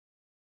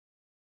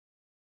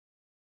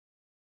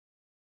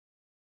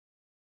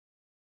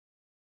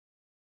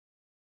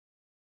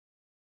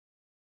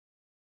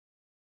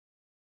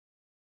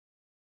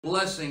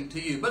blessing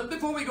to you. But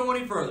before we go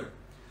any further,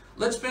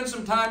 let's spend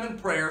some time in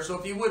prayer. So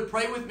if you would,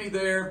 pray with me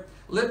there.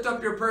 Lift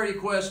up your prayer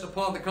request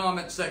upon the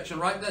comment section.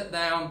 Write that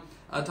down.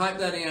 Type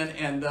that in.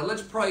 And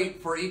let's pray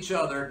for each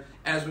other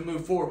as we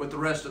move forward with the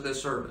rest of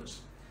this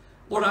service.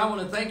 Lord, I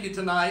want to thank you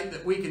tonight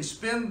that we can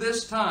spend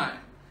this time,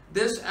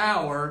 this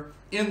hour,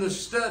 in the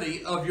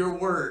study of your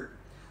word.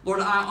 Lord,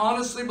 I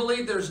honestly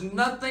believe there's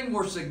nothing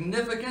more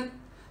significant,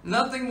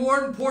 nothing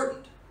more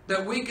important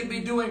that we could be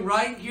doing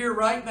right here,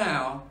 right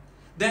now,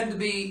 than to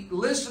be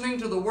listening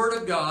to the Word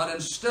of God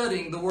and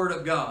studying the Word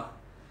of God.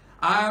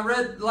 I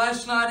read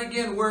last night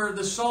again where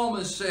the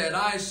psalmist said,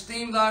 I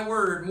esteem thy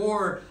word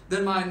more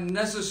than my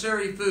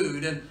necessary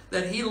food, and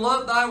that he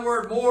loved thy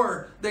word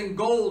more than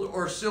gold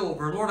or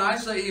silver. Lord, I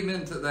say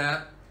amen to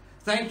that.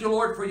 Thank you,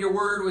 Lord, for your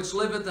word which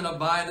liveth and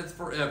abideth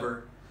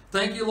forever.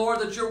 Thank you, Lord,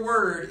 that your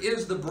word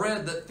is the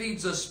bread that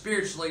feeds us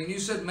spiritually. And you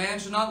said man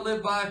shall not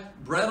live by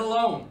bread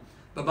alone,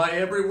 but by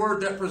every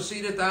word that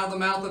proceedeth out of the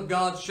mouth of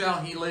God shall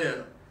he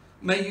live.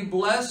 May you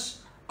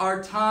bless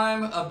our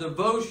time of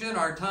devotion,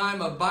 our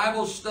time of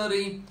Bible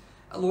study,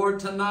 Lord,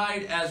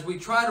 tonight as we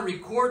try to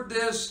record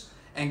this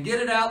and get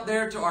it out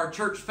there to our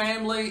church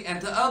family and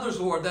to others,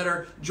 Lord, that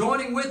are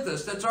joining with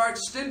us. That's our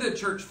extended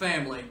church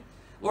family.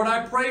 Lord,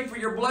 I pray for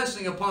your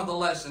blessing upon the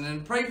lesson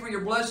and pray for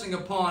your blessing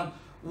upon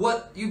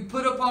what you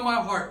put upon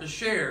my heart to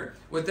share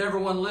with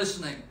everyone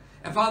listening.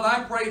 And Father,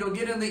 I pray it'll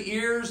get in the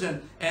ears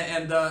and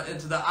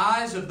into the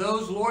eyes of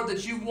those, Lord,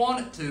 that you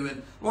want it to.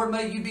 And Lord,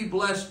 may you be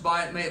blessed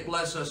by it. May it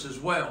bless us as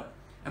well.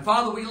 And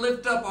Father, we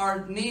lift up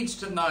our needs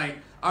tonight,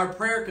 our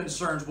prayer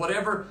concerns,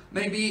 whatever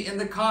may be in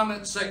the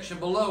comment section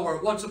below,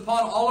 or what's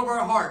upon all of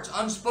our hearts,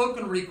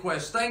 unspoken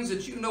requests, things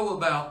that you know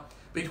about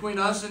between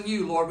us and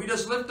you, Lord. We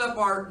just lift up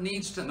our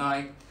needs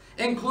tonight,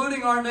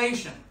 including our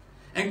nation,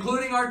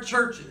 including our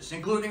churches,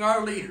 including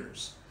our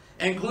leaders,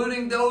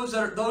 including those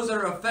that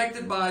are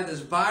affected by this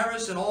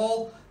virus and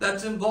all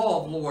that's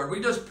involved, Lord. We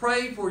just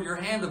pray for your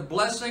hand of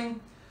blessing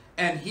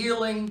and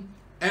healing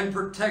and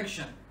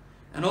protection.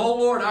 And oh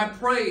Lord, I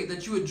pray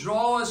that you would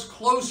draw us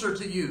closer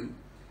to you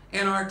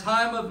in our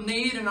time of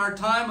need, in our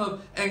time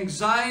of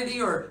anxiety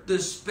or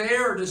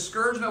despair or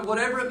discouragement,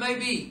 whatever it may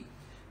be.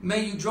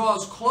 May you draw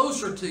us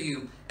closer to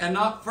you and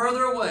not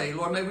further away.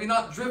 Lord, may we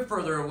not drift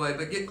further away,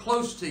 but get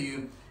close to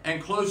you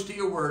and close to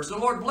your word. So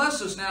Lord,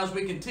 bless us now as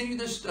we continue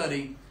this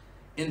study.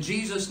 In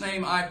Jesus'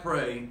 name I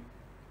pray.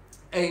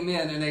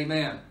 Amen and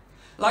amen.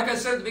 Like I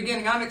said at the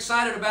beginning, I'm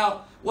excited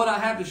about what I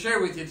have to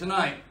share with you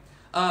tonight.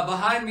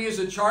 Behind me is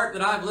a chart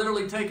that I've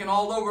literally taken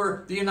all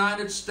over the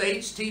United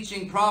States,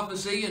 teaching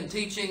prophecy and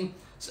teaching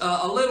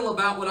a little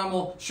about what I'm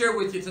going to share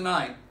with you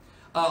tonight.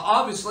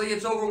 Obviously,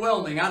 it's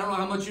overwhelming. I don't know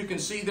how much you can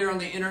see there on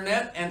the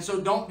internet, and so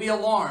don't be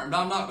alarmed.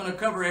 I'm not going to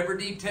cover every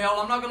detail.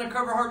 I'm not going to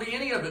cover hardly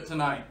any of it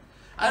tonight.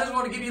 I just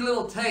want to give you a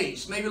little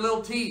taste, maybe a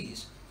little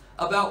tease,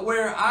 about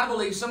where I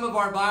believe some of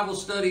our Bible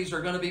studies are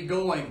going to be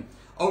going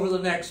over the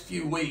next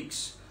few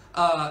weeks.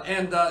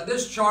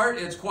 This chart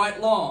is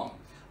quite long.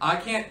 I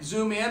can't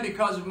zoom in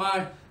because of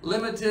my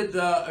limited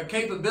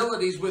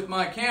capabilities with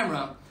my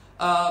camera,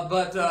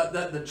 but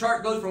the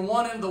chart goes from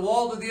one end of the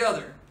wall to the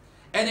other.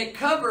 And it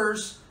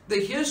covers the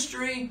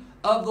history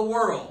of the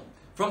world,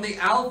 from the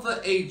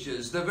Alpha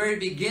ages, the very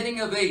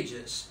beginning of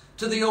ages,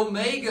 to the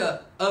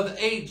Omega of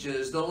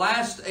ages, the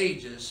last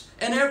ages,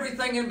 and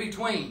everything in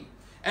between.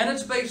 And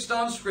it's based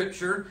on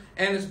Scripture,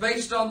 and it's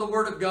based on the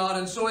Word of God.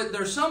 And so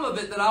there's some of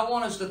it that I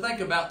want us to think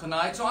about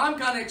tonight. So I'm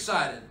kind of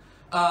excited.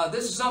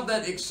 This is something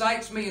that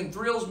excites me and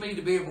thrills me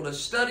to be able to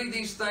study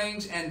these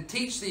things and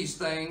teach these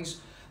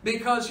things.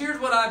 Because here's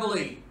what I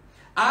believe.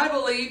 I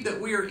believe that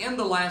we are in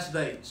the last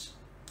days.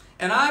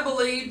 And I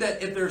believe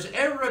that if there's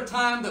ever a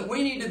time that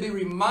we need to be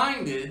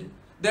reminded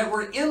that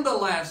we're in the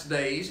last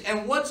days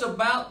and what's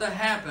about to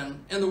happen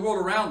in the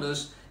world around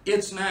us,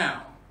 it's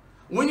now.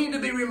 We need to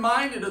be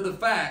reminded of the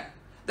fact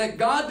that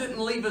God didn't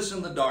leave us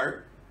in the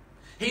dark.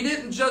 He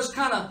didn't just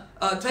kind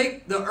of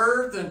take the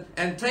earth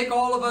and take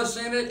all of us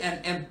in it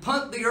and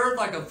punt the earth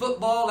like a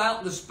football out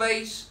into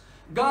space.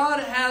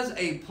 God has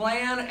a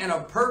plan and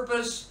a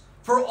purpose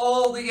for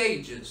all the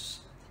ages,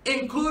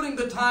 including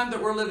the time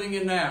that we're living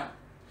in now.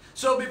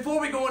 So before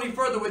we go any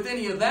further with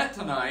any of that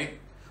tonight,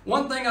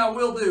 one thing I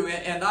will do,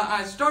 and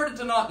I started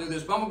to not do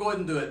this, but I'm going to go ahead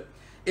and do it,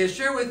 is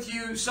share with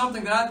you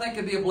something that I think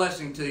could be a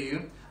blessing to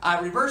you. I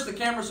reversed the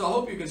camera, so I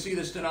hope you can see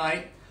this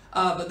tonight.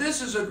 But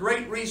this is a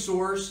great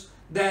resource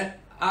that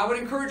I would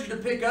encourage you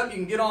to pick up. You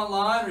can get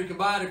online or you can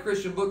buy it at a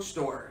Christian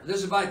bookstore.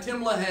 This is by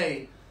Tim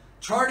LaHaye,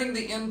 Charting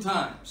the End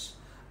Times.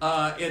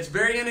 It's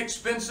very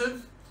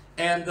inexpensive,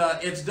 and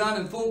it's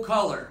done in full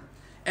color.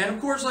 And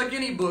of course, like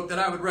any book that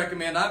I would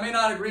recommend, I may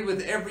not agree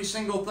with every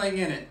single thing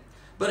in it.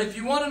 But if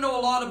you want to know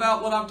a lot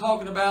about what I'm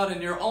talking about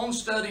in your own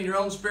study, in your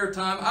own spare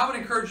time, I would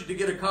encourage you to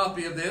get a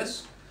copy of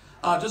this.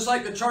 Just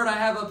like the chart I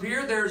have up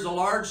here, there's a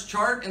large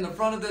chart in the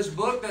front of this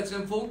book that's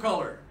in full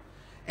color.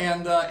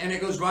 And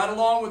it goes right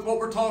along with what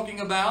we're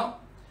talking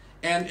about.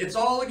 And it's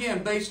all,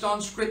 again, based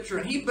on Scripture.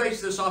 And he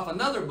based this off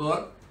another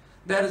book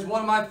that is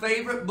one of my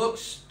favorite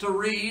books to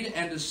read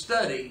and to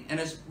study. And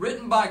it's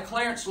written by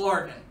Clarence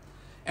Larkin.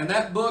 And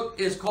that book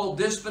is called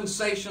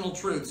Dispensational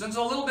Truths. And it's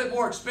a little bit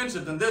more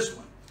expensive than this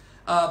one.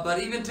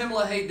 But even Tim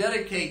LaHaye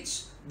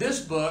dedicates this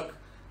book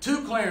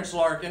to Clarence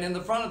Larkin in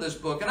the front of this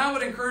book. And I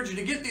would encourage you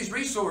to get these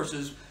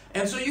resources,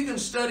 and so you can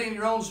study in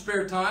your own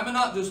spare time and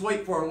not just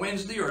wait for a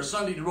Wednesday or a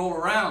Sunday to roll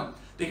around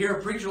to hear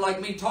a preacher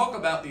like me talk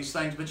about these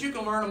things. But you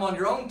can learn them on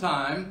your own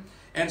time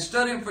and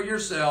study them for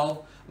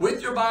yourself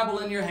with your Bible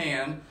in your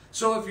hand.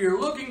 So if you're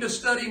looking to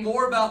study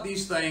more about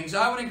these things,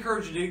 I would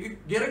encourage you to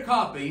get a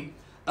copy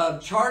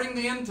of Charting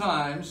the End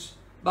Times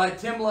by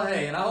Tim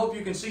LaHaye. And I hope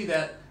you can see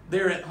that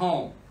there at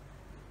home.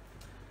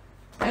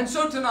 And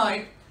so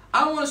tonight,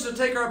 I want us to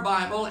take our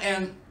Bible,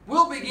 and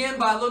we'll begin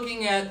by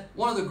looking at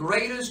one of the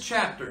greatest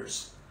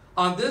chapters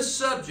on this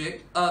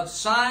subject of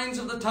signs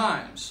of the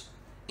times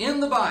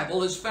in the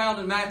Bible is found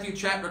in Matthew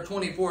chapter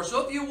 24.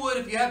 So if you would,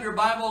 if you have your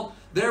Bible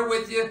there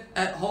with you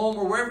at home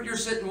or wherever you're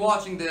sitting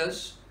watching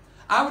this,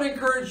 I would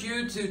encourage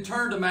you to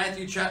turn to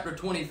Matthew chapter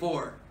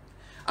 24.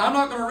 I'm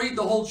not going to read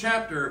the whole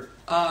chapter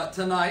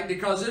tonight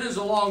because it is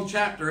a long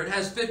chapter. It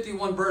has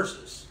 51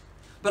 verses.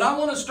 But I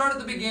want to start at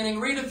the beginning,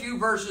 read a few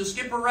verses,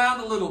 skip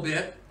around a little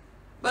bit.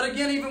 But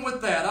again, even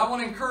with that, I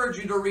want to encourage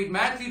you to read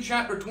Matthew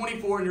chapter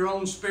 24 in your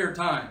own spare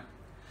time.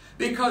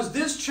 Because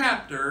this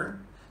chapter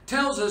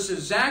tells us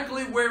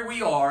exactly where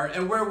we are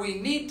and where we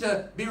need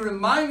to be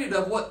reminded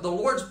of what the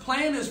Lord's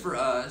plan is for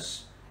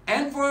us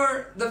and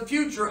for the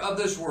future of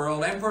this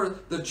world and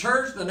for the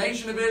church, the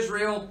nation of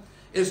Israel,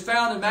 is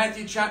found in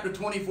Matthew chapter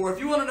 24. If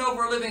you want to know if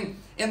we're living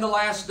in the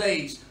last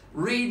days,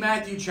 read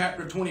Matthew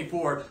chapter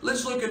 24.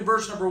 Let's look at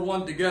verse number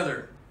 1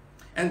 together.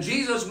 And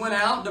Jesus went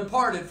out and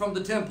departed from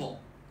the temple.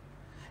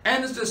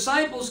 And his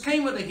disciples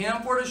came unto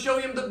him for to show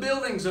him the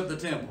buildings of the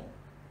temple.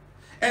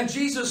 And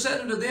Jesus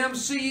said unto them,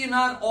 See ye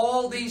not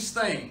all these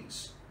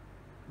things?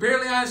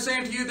 Verily I say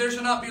unto you, there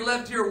shall not be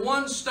left here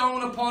one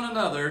stone upon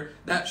another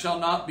that shall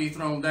not be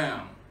thrown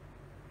down.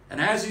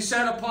 And as he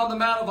sat upon the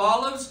Mount of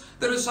Olives,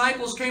 the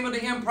disciples came unto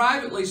him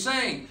privately,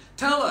 saying,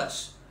 Tell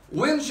us,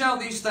 when shall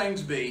these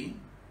things be?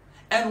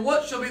 And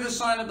what shall be the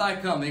sign of thy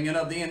coming and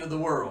of the end of the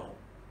world?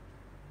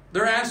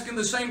 They're asking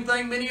the same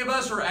thing many of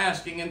us are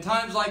asking in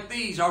times like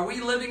these. Are we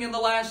living in the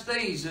last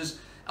days?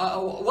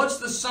 What's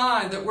the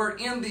sign that we're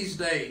in these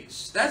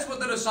days? That's what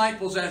the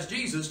disciples asked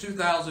Jesus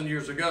 2,000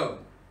 years ago.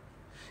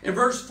 In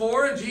verse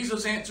 4, and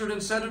Jesus answered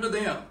and said unto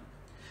them,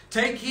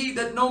 Take heed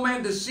that no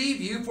man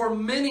deceive you, for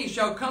many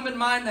shall come in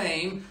my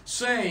name,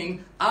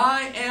 saying,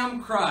 I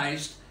am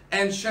Christ,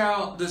 and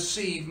shall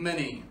deceive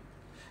many.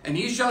 And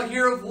ye shall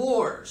hear of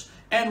wars,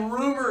 and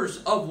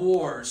rumors of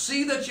wars.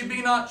 See that ye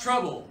be not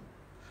troubled.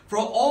 For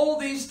all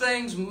these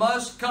things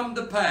must come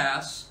to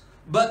pass,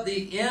 but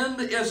the end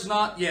is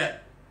not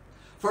yet.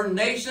 For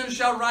nation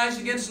shall rise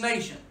against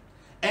nation,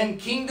 and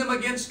kingdom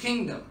against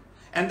kingdom.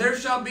 And there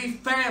shall be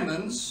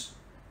famines,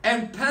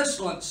 and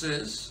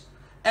pestilences,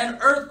 and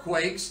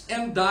earthquakes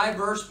in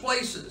diverse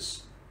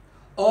places.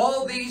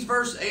 All these,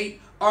 verse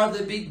 8, are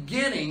the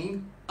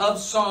beginning of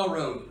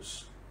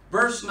sorrows.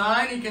 Verse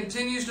 9, he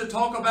continues to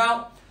talk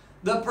about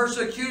the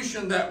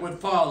persecution that would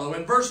follow.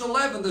 In verse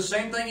 11, the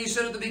same thing he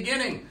said at the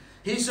beginning.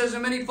 He says,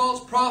 And many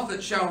false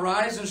prophets shall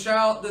rise and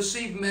shall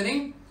deceive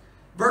many.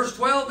 Verse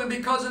 12, And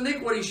because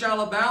iniquity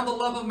shall abound, the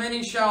love of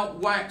many shall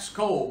wax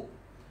cold.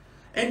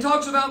 And he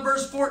talks about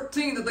verse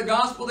 14, that the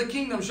gospel of the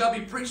kingdom shall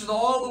be preached to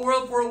all the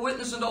world for a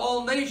witness unto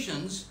all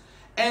nations,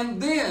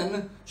 and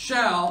then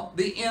shall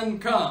the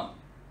end come.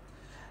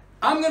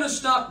 I'm going to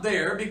stop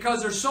there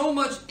because there's so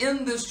much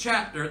in this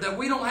chapter that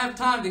we don't have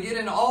time to get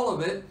into all of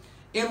it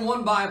in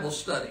one Bible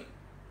study.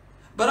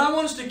 But I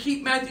want us to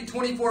keep Matthew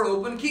 24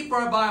 open, keep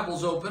our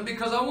Bibles open,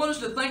 because I want us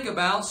to think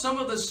about some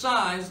of the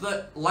signs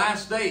that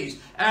last days.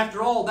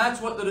 After all,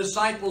 that's what the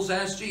disciples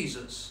asked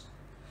Jesus.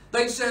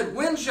 They said,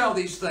 When shall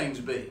these things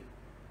be?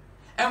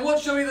 And what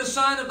shall be the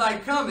sign of thy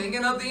coming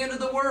and of the end of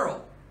the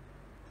world?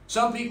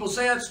 Some people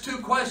say that's two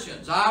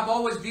questions. I've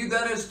always viewed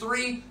that as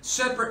three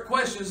separate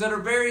questions that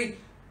are very,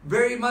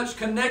 very much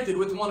connected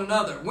with one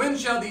another. When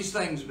shall these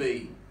things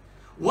be?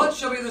 What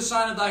shall be the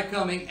sign of thy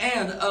coming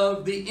and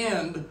of the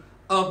end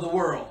of the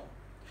world?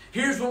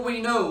 Here's what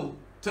we know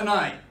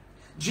tonight.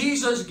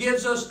 Jesus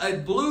gives us a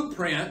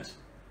blueprint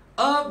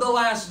of the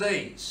last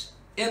days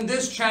in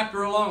this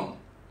chapter alone.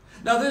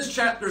 Now this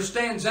chapter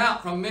stands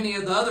out from many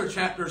of the other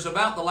chapters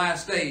about the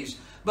last days,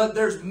 but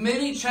there's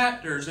many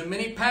chapters and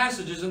many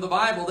passages in the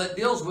Bible that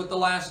deals with the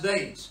last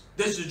days.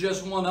 This is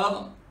just one of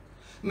them.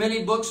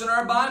 Many books in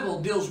our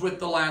Bible deals with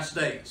the last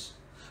days.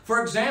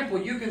 For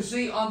example, you can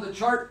see on the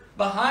chart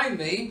behind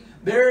me,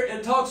 there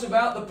it talks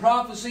about the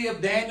prophecy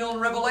of Daniel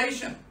and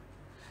Revelation.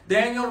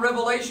 Daniel and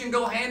Revelation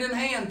go hand in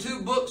hand,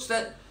 two books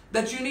that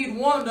you need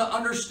one to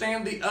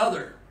understand the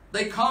other.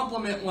 They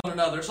complement one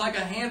another. It's like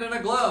a hand and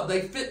a glove.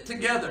 They fit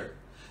together.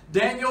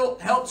 Daniel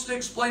helps to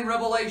explain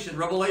Revelation.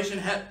 Revelation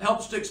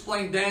helps to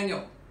explain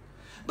Daniel.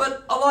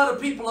 But a lot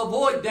of people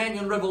avoid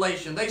Daniel and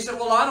Revelation. They say,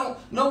 well, I don't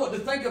know what to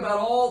think about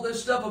all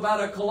this stuff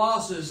about a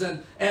Colossus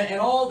and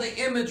all the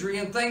imagery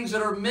and things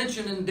that are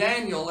mentioned in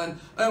Daniel. And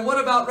what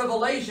about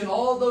Revelation?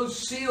 All those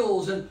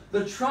seals and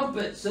the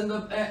trumpets and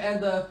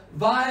the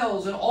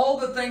vials and all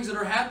the things that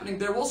are happening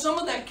there. Well, some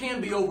of that can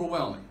be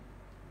overwhelming.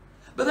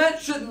 But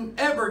that shouldn't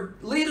ever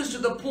lead us to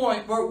the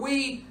point where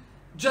we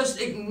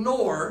just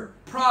ignore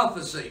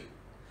prophecy.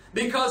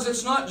 Because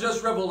it's not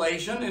just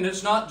Revelation and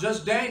it's not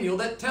just Daniel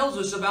that tells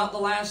us about the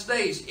last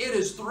days. It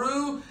is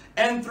through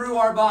and through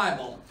our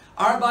Bible.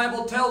 Our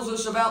Bible tells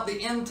us about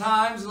the end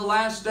times and the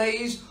last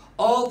days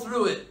all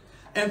through it.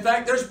 In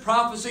fact, there's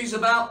prophecies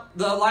about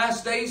the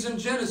last days in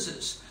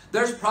Genesis.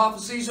 There's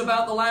prophecies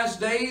about the last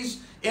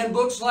days in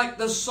books like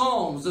the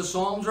Psalms. The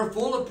Psalms are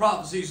full of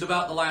prophecies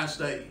about the last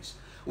days.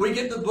 We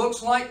get the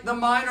books like the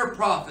minor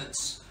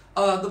prophets.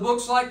 The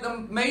books like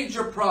the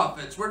major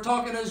prophets. We're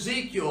talking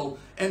Ezekiel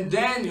and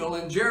Daniel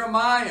and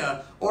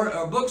Jeremiah,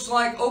 or books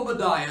like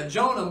Obadiah,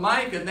 Jonah,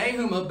 Micah,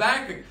 Nahum,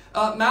 Habakkuk,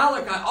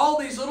 Malachi, all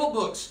these little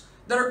books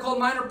that are called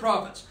minor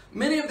prophets.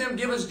 Many of them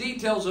give us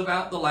details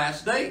about the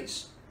last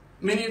days.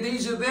 Many of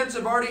these events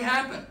have already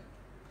happened.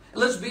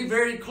 Let's be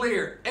very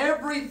clear.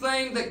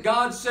 Everything that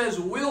God says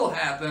will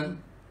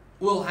happen,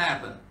 will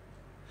happen.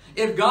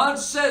 If God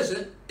says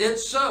it,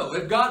 it's so.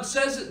 If God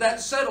says it,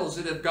 that settles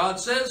it. If God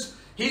says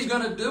He's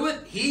going to do it,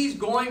 He's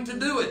going to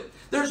do it.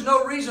 There's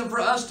no reason for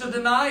us to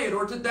deny it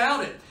or to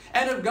doubt it.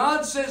 And if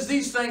God says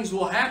these things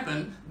will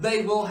happen,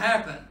 they will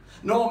happen.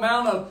 No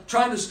amount of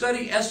trying to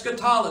study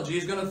eschatology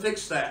is going to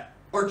fix that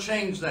or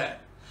change that.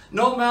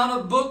 No amount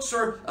of books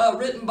are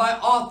written by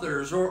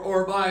authors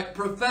or by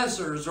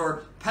professors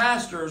or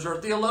pastors or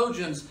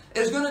theologians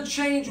is going to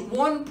change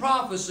one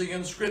prophecy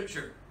in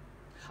Scripture.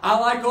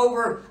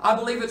 I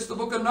believe it's the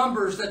book of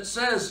Numbers that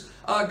says,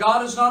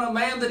 God is not a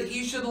man that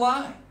He should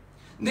lie.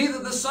 Neither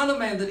the Son of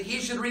Man that He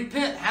should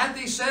repent. Hath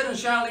He said, and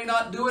shall He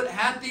not do it?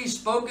 Hath He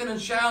spoken,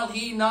 and shall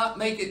He not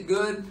make it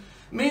good?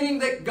 Meaning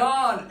that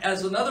God,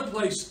 as another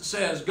place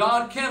says,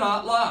 God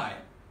cannot lie.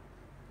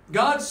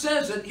 God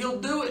says it,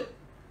 He'll do it.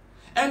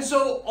 And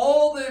so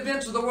all the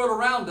events of the world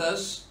around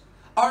us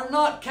are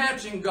not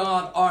catching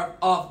God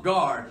off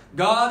guard.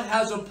 God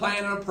has a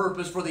plan and a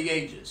purpose for the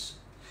ages.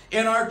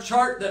 In our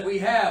chart that we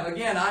have,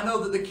 again, I know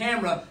that the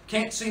camera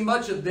can't see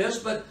much of this,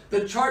 but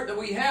the chart that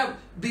we have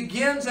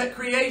begins at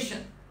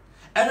creation.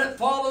 And it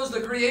follows the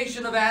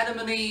creation of Adam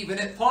and Eve. And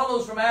it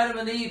follows from Adam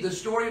and Eve the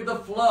story of the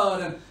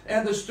flood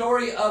and the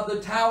story of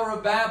the Tower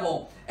of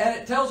Babel. And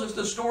it tells us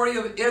the story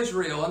of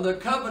Israel and the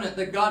covenant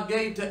that God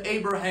gave to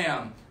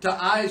Abraham, to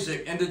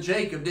Isaac, and to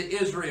Jacob, to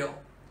Israel.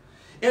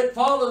 It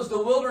follows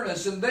the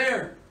wilderness and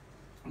their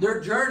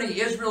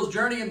journey, Israel's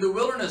journey in the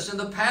wilderness, and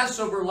the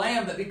Passover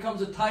lamb that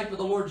becomes a type of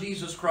the Lord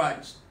Jesus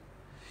Christ.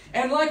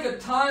 And like a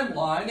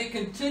timeline, it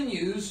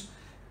continues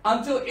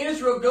until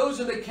Israel goes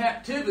into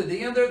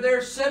captivity, and they're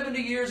there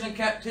 70 years in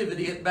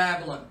captivity at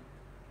Babylon.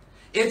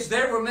 It's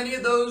there where many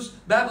of those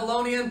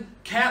Babylonian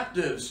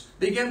captives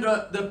begin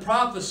to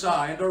prophesy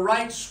and to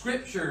write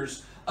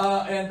scriptures.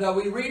 And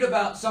we read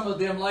about some of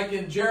them, like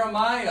in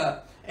Jeremiah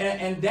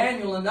and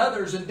Daniel and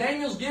others. And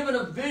Daniel's given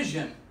a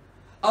vision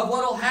of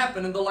what will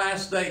happen in the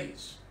last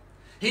days.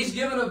 He's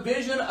given a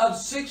vision of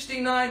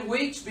 69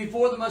 weeks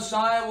before the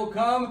Messiah will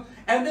come,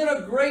 and then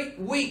a great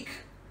week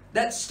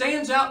that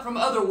stands out from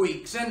other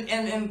weeks. And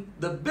in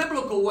the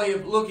biblical way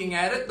of looking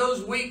at it,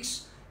 those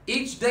weeks,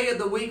 each day of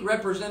the week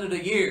represented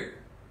a year.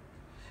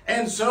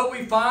 And so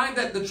we find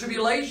that the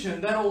tribulation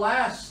that will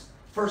last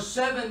for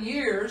 7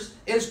 years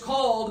is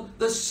called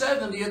the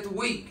 70th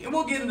week. And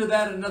we'll get into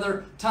that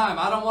another time.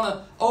 I don't want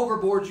to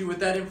overboard you with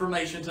that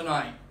information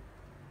tonight.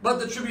 But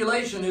the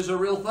tribulation is a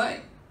real thing.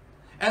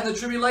 And the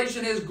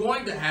tribulation is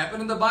going to happen,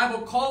 and the Bible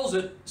calls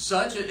it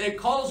such. It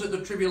calls it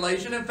the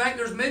tribulation. In fact,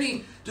 there's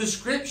many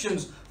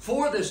descriptions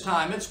for this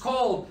time. It's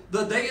called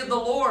the day of the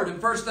Lord in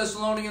 1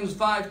 Thessalonians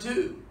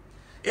 5:2.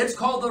 It's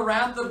called the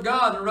wrath of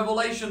God in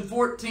Revelation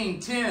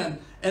 14:10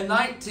 and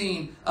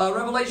 19.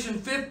 Revelation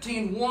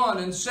 15:1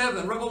 and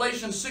 7.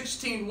 Revelation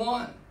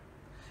 16:1.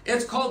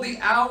 It's called the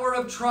hour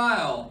of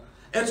trial.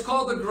 It's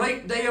called the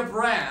great day of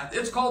wrath.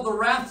 It's called the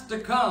wrath to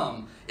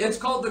come. It's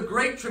called the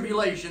great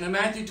tribulation in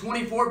Matthew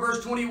 24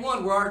 verse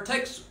 21, where our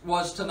text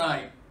was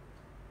tonight.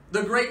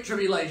 The great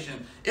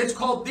tribulation. It's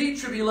called the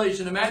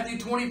tribulation in Matthew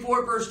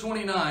 24 verse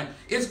 29.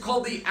 It's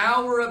called the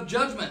hour of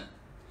judgment.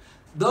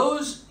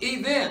 Those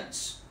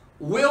events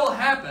will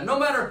happen. No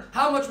matter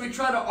how much we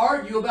try to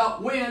argue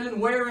about when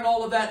and where and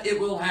all of that, it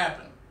will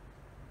happen.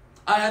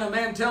 I had a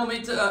man tell me,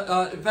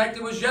 in fact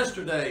it was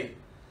yesterday,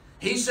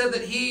 he said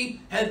that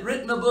he had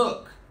written a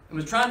book and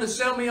was trying to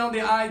sell me on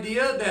the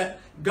idea that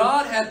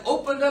God had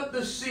opened up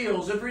the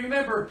seals. If you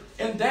remember,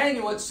 in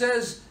Daniel it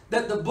says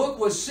that the book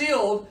was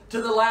sealed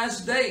to the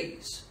last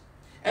days.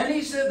 And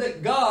he said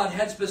that God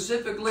had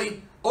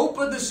specifically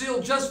opened the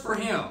seal just for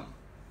him.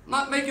 I'm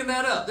not making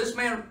that up. This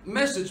man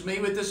messaged me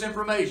with this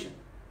information.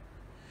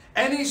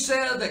 And he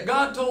said that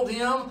God told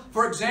him,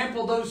 for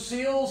example, those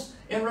seals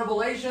in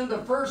Revelation,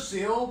 the first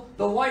seal,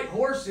 the white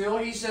horse seal,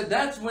 he said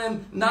that's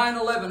when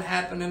 9/11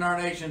 happened in our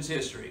nation's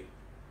history.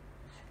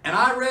 And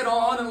I read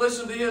on and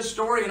listened to his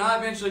story, and I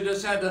eventually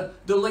just had to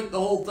delete the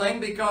whole thing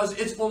because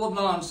it's full of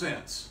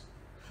nonsense.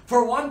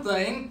 For one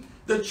thing,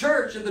 the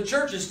church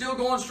is still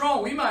going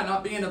strong. We might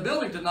not be in a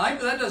building tonight,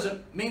 but that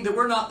doesn't mean that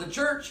we're not the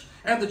church,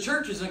 and the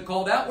church isn't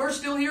called out. We're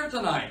still here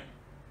tonight.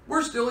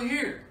 We're still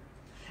here.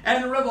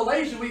 And in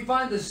Revelation, we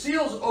find the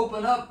seals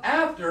open up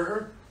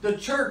after the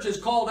church is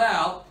called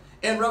out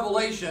in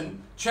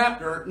Revelation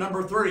chapter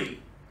number 3.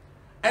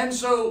 And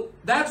so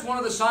that's one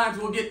of the signs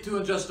we'll get to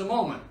in just a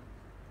moment.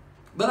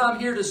 But I'm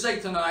here to say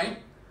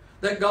tonight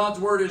that God's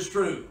Word is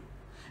true.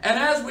 And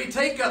as we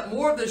take up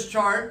more of this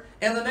chart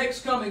in the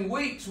next coming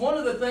weeks, one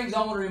of the things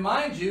I want to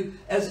remind you,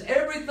 as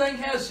everything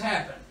has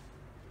happened,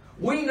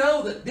 we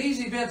know that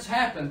these events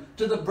happened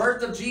to the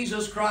birth of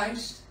Jesus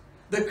Christ,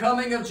 the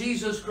coming of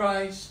Jesus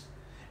Christ,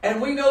 and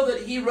we know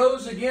that He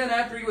rose again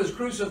after He was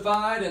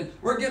crucified, and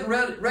we're getting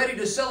ready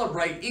to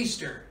celebrate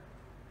Easter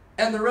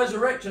and the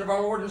resurrection of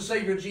our Lord and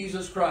Savior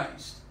Jesus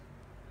Christ.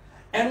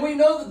 And we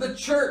know that the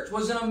church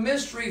was in a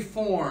mystery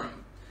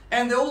form.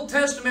 And the Old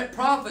Testament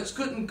prophets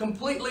couldn't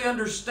completely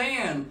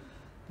understand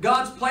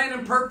God's plan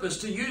and purpose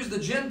to use the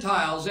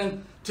Gentiles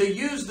and to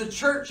use the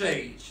church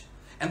age.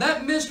 And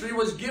that mystery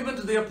was given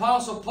to the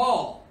Apostle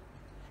Paul.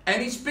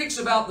 And he speaks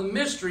about the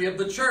mystery of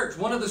the church,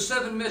 one of the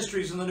 7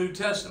 mysteries in the New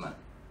Testament.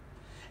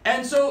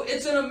 And so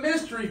it's in a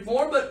mystery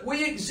form, but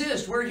we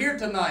exist. We're here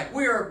tonight.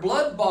 We are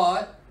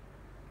blood-bought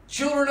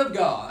children of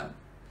God.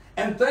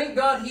 And thank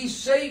God He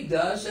saved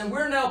us, and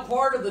we're now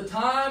part of the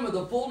time of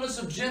the fullness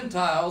of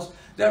Gentiles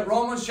that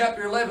Romans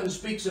chapter 11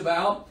 speaks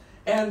about,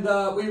 and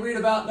we read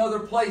about in other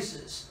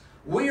places.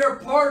 We are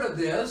part of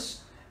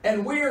this,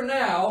 and we are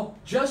now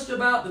just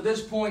about to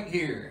this point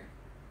here.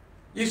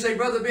 You say,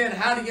 Brother Ben,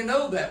 how do you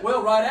know that?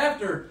 Well, right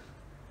after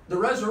the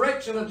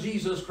resurrection of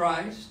Jesus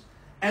Christ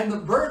and the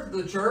birth of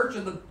the church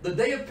and the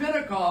day of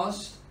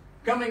Pentecost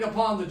coming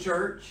upon the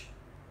church,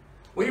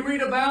 we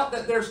read about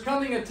that there's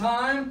coming a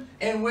time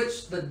in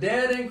which the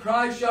dead in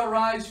Christ shall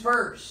rise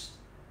first.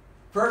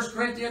 1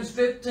 Corinthians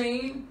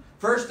 15,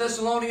 1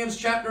 Thessalonians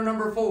chapter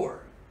number 4.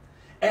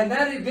 And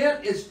that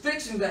event is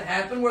fixing to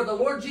happen where the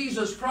Lord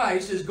Jesus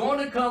Christ is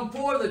going to come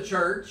for the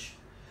church.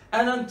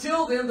 And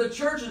until then, the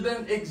church has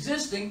been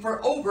existing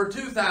for over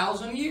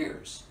 2,000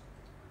 years.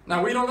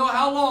 Now, we don't know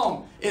how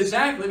long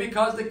exactly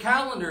because the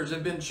calendars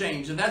have been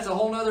changed. And that's a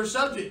whole other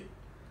subject.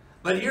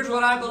 But here's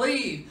what I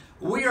believe.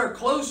 We are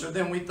closer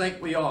than we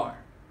think we are.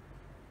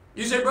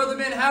 You say, Brother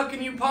Ben, how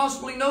can you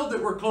possibly know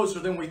that we're closer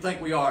than we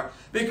think we are?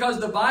 Because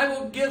the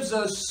Bible gives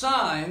us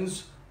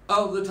signs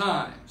of the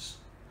times.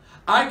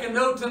 I can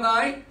know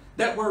tonight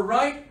that we're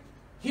right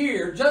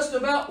here, just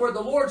about where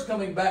the Lord's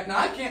coming back. Now,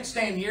 I can't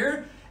stand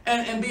here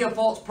and be a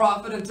false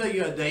prophet and tell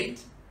you a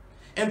date.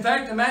 In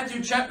fact, in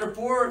Matthew chapter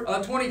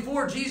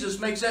 24, Jesus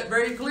makes that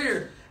very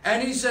clear.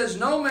 And He says,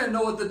 no man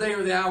knoweth the day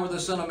or the hour the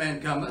Son of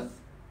Man cometh.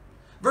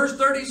 Verse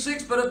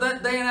 36, but of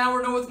that day and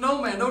hour knoweth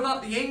no man, no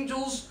not the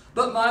angels,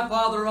 but my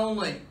Father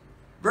only.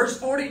 Verse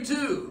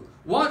 42,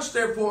 watch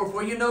therefore,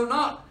 for you know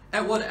not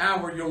at what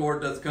hour your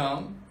Lord doth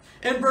come.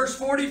 In verse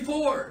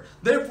 44,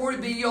 therefore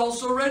be ye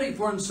also ready,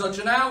 for in such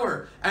an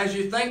hour as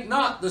you think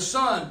not, the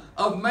Son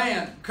of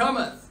Man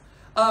cometh.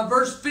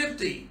 Verse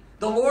 50,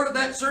 the Lord of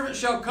that servant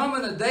shall come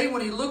in a day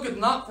when he looketh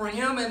not for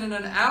him, and in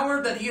an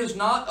hour that he is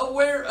not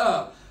aware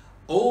of.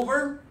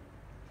 Over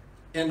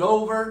and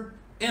over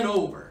and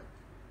over.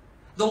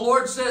 The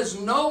Lord says,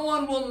 no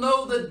one will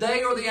know the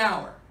day or the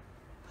hour.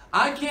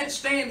 I can't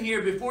stand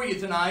here before you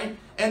tonight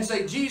and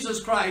say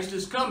Jesus Christ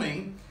is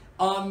coming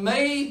on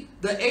May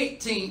the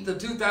 18th of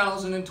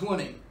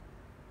 2020.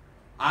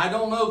 I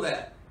don't know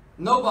that.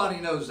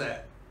 Nobody knows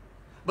that.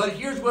 But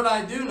here's what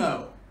I do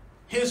know.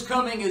 His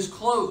coming is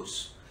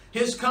close.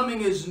 His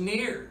coming is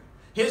near.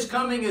 His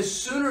coming is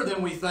sooner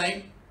than we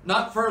think,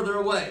 not further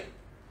away.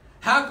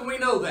 How can we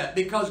know that?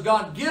 Because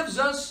God gives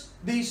us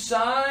these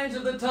signs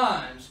of the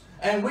times.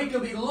 And we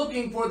can be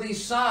looking for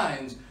these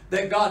signs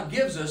that God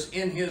gives us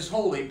in His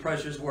holy,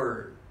 precious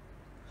Word.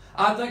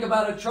 I think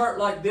about a chart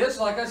like this,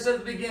 like I said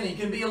at the beginning,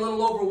 can be a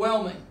little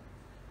overwhelming.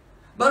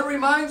 But it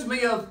reminds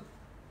me of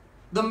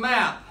the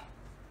map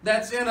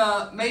that's in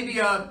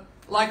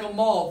like a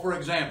mall, for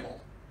example,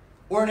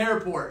 or an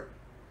airport.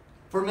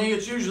 For me,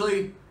 it's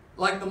usually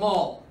like the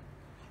mall.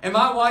 And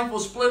my wife will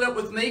split up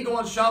with me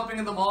going shopping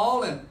in the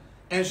mall,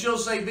 and she'll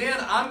say, Ben,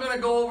 I'm going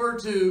to go over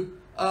to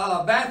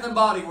Bath and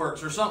Body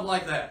Works or something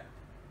like that.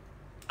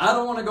 I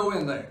don't want to go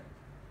in there.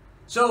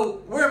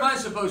 So where am I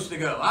supposed to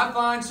go? I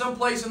find some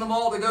place in the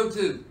mall to go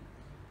to.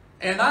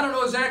 And I don't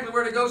know exactly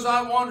where to go, so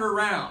I wander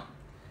around.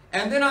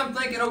 And then I'm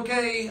thinking,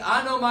 okay,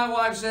 I know my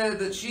wife said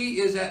that she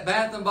is at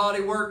Bath and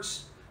Body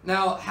Works.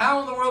 Now,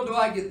 how in the world do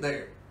I get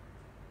there?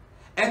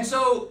 And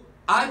so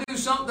I do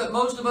something that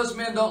most of us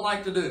men don't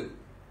like to do.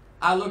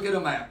 I look at a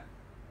map.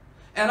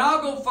 And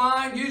I'll go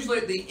find, usually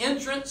at the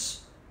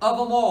entrance of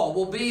a mall,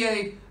 will be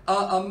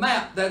a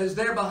map that is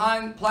there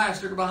behind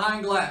plastic or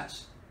behind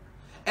glass.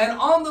 And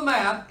on the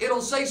map,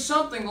 it'll say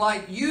something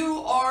like, you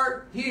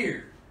are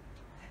here.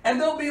 And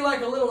there'll be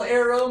like a little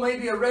arrow,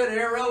 maybe a red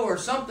arrow or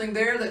something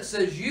there that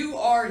says, you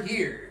are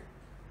here.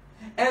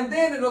 And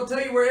then it'll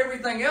tell you where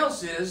everything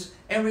else is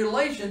in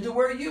relation to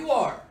where you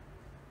are.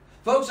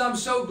 Folks, I'm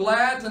so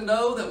glad to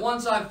know that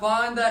once I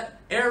find that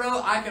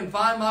arrow, I can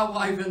find my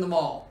wife in the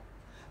mall.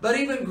 But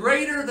even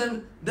greater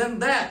than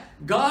that,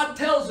 God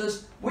tells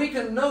us we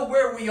can know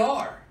where we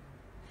are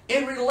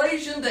in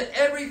relation to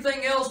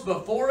everything else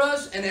before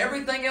us and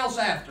everything else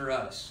after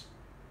us.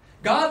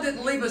 God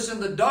didn't leave us in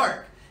the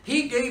dark.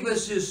 He gave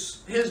us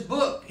His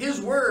book,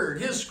 His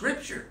Word, His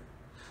Scripture,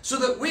 so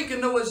that we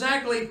can know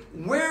exactly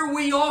where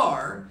we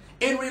are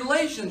in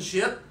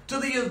relationship to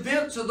the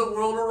events of the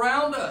world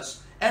around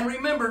us. And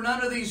remember,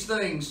 none of these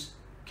things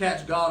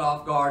catch God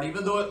off guard,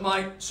 even though it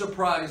might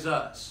surprise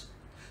us.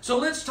 So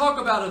let's talk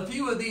about a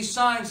few of these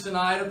signs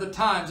tonight of the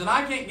times. And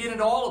I can't get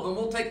into all of them.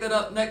 We'll take that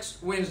up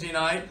next Wednesday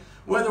night,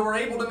 whether we're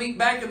able to meet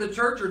back in the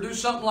church or do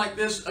something like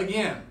this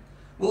again.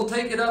 We'll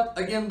take it up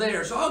again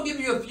there. So I'll give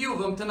you a few of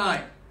them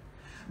tonight.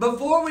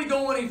 Before we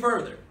go any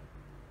further,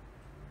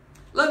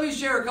 let me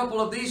share a couple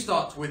of these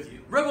thoughts with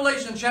you.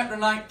 Revelation chapter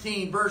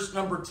 19, verse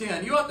number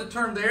 10. You ought to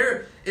turn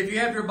there if you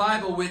have your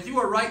Bible with you,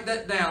 or write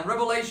that down.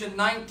 Revelation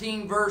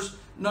 19, verse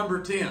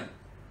number 10.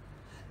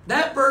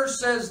 That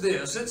verse says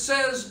this. It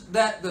says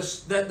that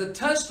the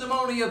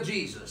testimony of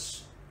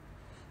Jesus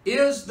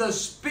is the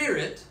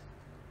spirit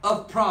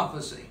of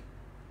prophecy.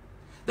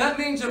 That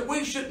means that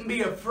we shouldn't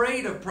be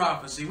afraid of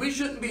prophecy. We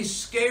shouldn't be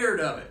scared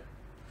of it.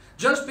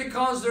 Just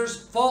because there's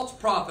false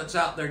prophets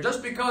out there,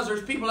 just because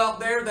there's people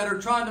out there that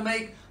are trying to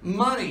make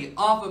money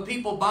off of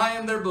people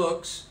buying their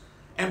books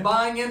and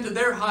buying into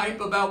their hype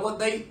about what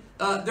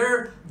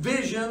their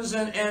visions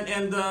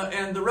and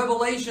the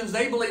revelations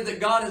they believe that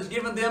God has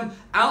given them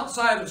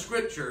outside of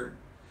Scripture,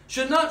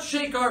 should not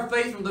shake our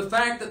faith from the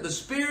fact that the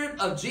Spirit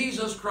of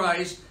Jesus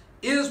Christ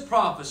is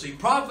prophecy.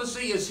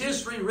 Prophecy is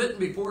history written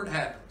before it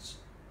happens.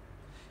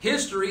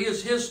 History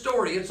is His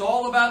story. It's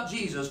all about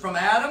Jesus. From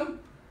Adam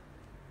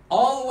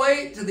all the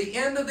way to the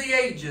end of the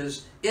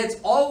ages, it's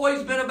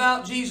always been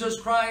about Jesus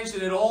Christ,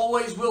 and it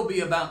always will be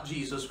about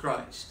Jesus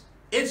Christ.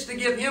 It's to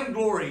give Him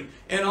glory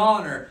and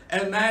honor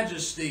and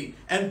majesty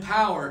and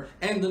power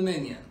and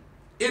dominion.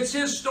 It's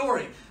His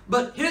story.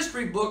 But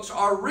history books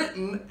are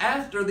written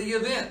after the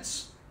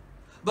events.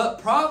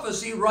 But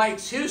prophecy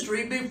writes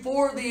history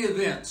before the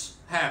events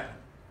happen.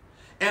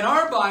 And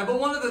our Bible,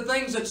 one of the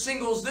things that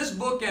singles this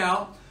book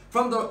out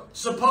from the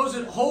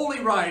supposed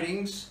holy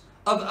writings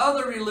of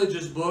other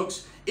religious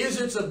books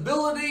is its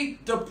ability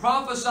to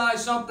prophesy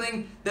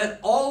something that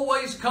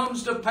always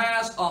comes to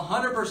pass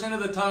 100% of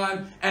the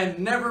time and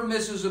never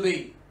misses a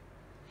beat.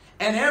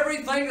 And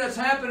everything that's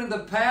happened in the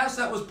past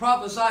that was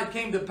prophesied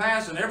came to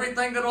pass, and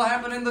everything that will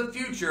happen in the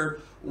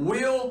future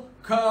will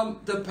come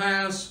to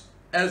pass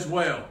as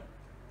well.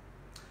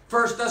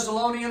 1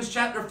 Thessalonians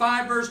chapter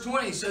 5 verse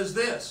 20 says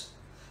this.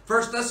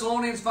 1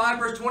 Thessalonians 5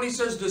 verse 20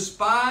 says,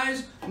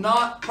 despise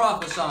not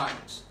prophesying.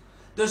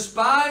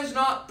 Despise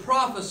not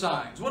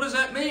prophesying. What does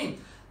that mean?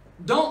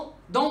 Don't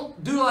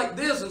do like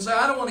this and say,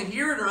 I don't want to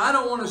hear it or I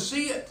don't want to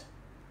see it.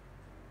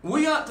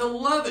 We ought to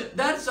love it.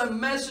 That's a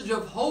message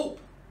of hope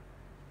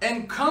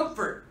and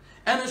comfort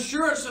and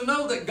assurance to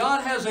know that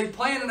God has a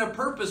plan and a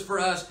purpose for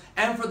us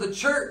and for the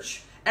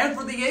church and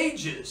for the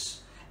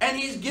ages. And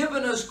He's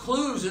given us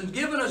clues and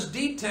given us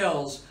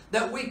details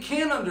that we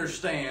can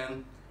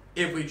understand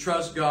if we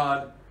trust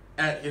God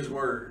at His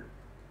Word.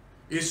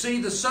 You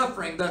see, the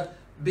suffering, the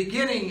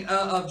beginning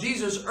of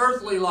Jesus'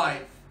 earthly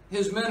life,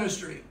 His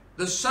ministry,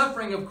 the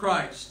suffering of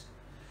Christ,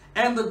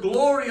 and the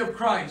glory of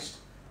Christ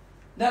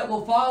that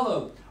will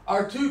follow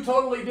are two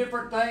totally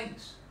different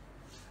things.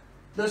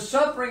 The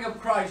suffering of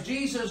Christ,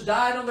 Jesus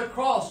died on the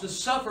cross to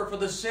suffer for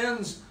the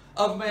sins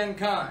of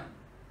mankind.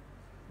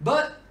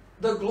 But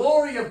the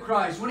glory of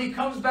Christ, when He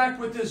comes back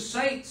with His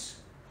saints,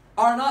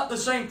 are not the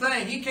same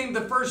thing. He came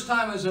the first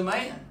time as a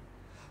man.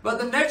 But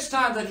the next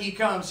time that He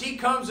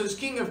comes as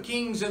King of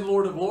Kings and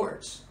Lord of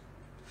Lords.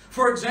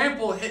 For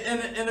example,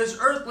 in His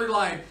earthly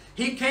life,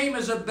 He came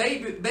as a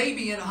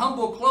baby in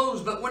humble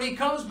clothes. But when He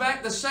comes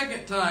back the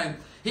second time,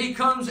 He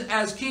comes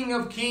as King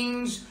of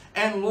Kings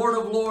and Lord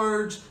of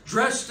Lords,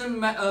 dressed in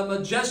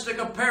majestic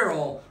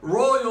apparel,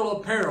 royal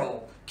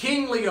apparel,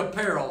 kingly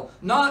apparel,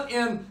 not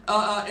in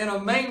a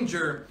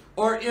manger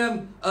or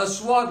in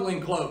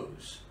swaddling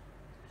clothes.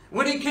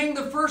 When He came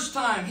the first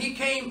time, He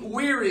came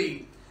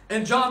weary.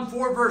 In John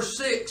 4 verse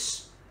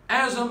 6,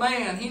 as a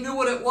man, He knew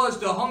what it was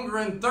to hunger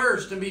and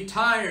thirst and be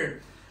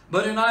tired.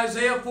 But in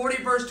Isaiah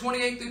 40 verse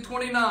 28 through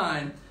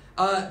 29,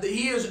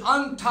 He is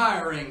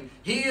untiring.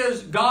 He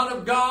is God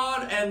of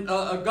God and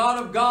a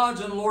God of gods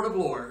and Lord of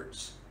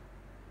lords.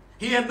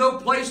 He had no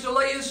place to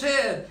lay His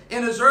head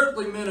in His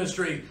earthly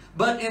ministry.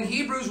 But in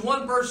Hebrews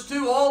 1 verse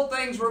 2, all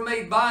things were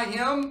made by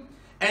Him,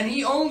 and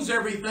He owns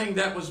everything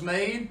that was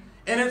made,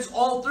 and it's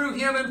all through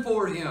Him and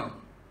for Him.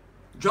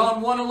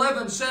 John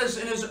 1:11 says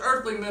in His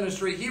earthly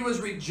ministry, He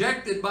was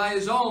rejected by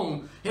His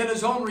own, and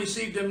His own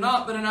received Him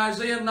not. But in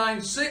Isaiah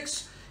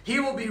 9:6, He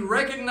will be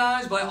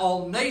recognized by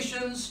all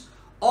nations.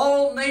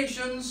 All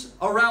nations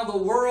around the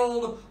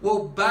world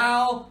will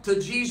bow to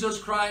Jesus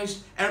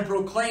Christ and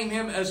proclaim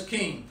Him as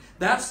King.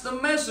 That's the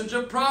message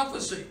of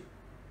prophecy.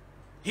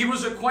 He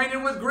was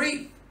acquainted with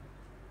grief,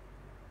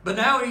 but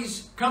now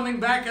He's coming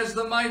back as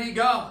the mighty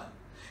God.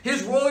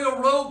 His royal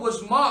robe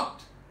was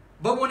mocked,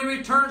 but when He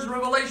returns in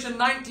Revelation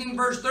 19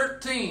 verse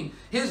 13,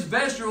 His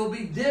vesture will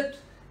be dipped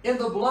in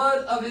the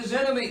blood of His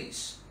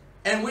enemies,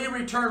 and we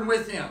return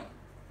with Him.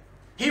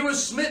 He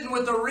was smitten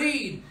with a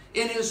reed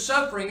in His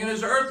suffering, in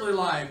His earthly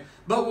life,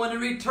 but when He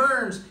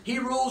returns, He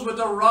rules with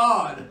a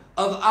rod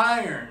of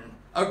iron,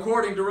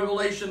 according to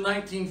Revelation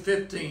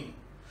 19:15.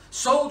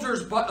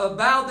 Soldiers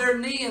bowed their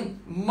knee in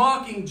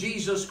mocking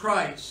Jesus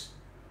Christ,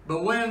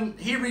 but when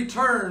He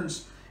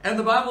returns, and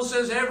the Bible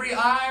says, every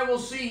eye will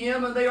see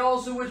Him, and they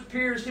also which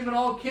pierced Him, and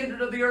all kindred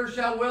of the earth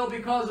shall wail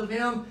because of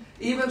Him.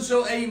 Even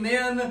so,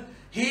 amen.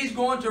 He's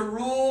going to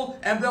rule,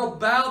 and they'll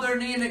bow their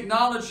knee and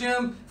acknowledge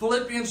Him.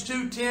 Philippians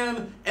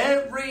 2:10,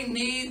 every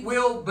knee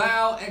will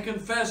bow and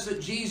confess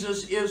that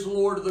Jesus is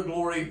Lord of the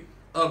glory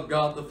of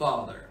God the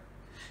Father.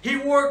 He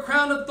wore a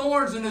crown of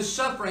thorns in His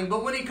suffering,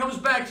 but when He comes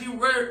back, He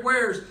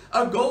wears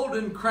a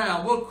golden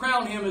crown. We'll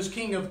crown Him as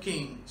King of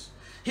Kings.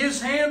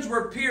 His hands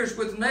were pierced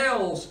with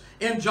nails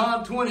in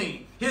John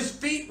 20. His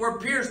feet were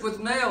pierced with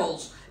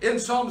nails in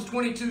Psalms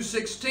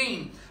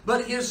 22:16.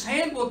 But His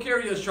hand will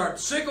carry a sharp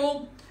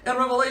sickle in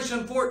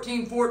Revelation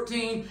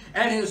 14:14.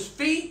 And His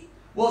feet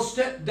will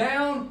step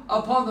down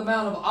upon the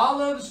Mount of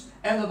Olives.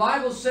 And the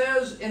Bible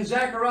says in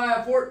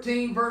Zechariah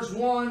 14 verse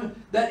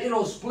 1 that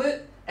it'll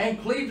split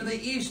and cleave to the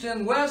east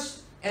and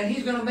west. And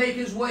He's going to make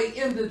His way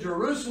into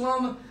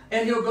Jerusalem.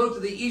 And He'll go to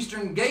the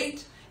eastern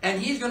gate. And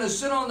He's going to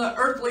sit on the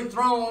earthly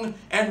throne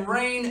and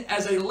reign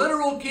as a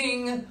literal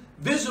king,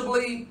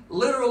 visibly,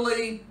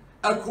 literally,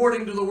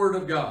 according to the Word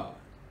of God.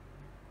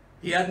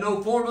 He had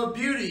no form of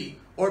beauty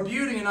or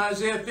beauty in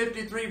Isaiah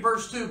 53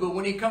 verse 2. But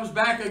when He comes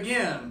back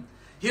again,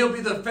 He'll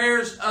be the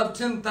fairest of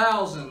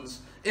 10,000s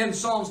in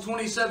Psalms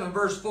 27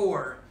 verse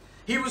 4.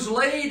 He was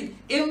laid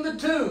in the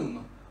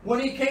tomb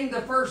when He came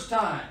the first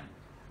time,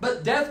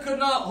 but death could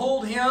not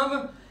hold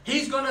Him.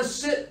 He's going to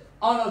sit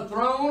on a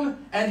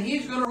throne, and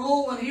He's going to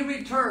rule when He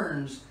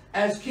returns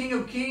as King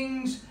of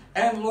Kings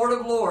and Lord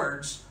of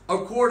Lords,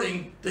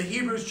 according to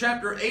Hebrews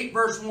chapter 8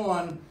 verse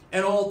 1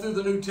 and all through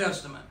the New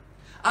Testament.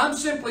 I'm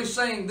simply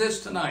saying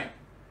this tonight.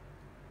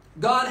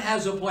 God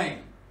has a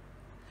plan,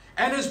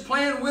 and His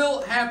plan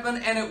will happen,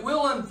 and it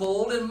will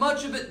unfold, and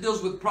much of it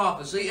deals with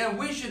prophecy, and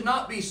we should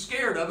not be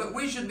scared of it.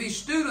 We should be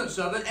students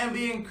of it and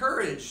be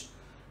encouraged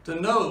to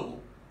know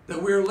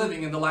that we're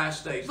living in the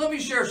last days. Let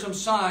me share some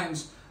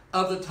signs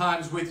of the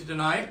times with you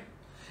tonight.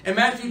 In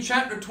Matthew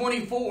chapter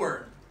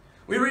 24,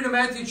 we read in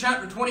Matthew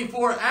chapter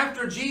 24,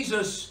 after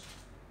Jesus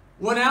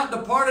went out,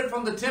 departed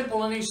from the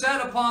temple, and He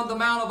sat upon the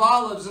Mount of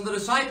Olives, and the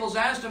disciples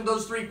asked Him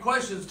those three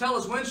questions. Tell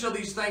us, when shall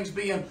these things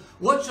be, and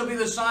what shall be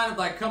the sign of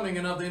Thy coming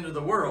and of the end of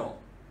the world?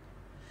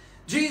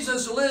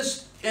 Jesus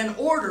lists an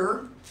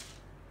order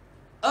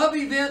of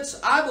events,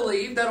 I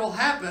believe, that will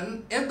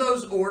happen in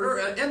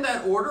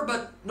that order,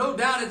 but no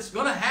doubt it's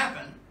going to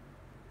happen.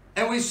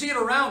 And we see it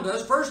around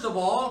us. First of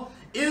all,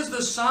 is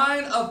the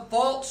sign of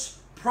false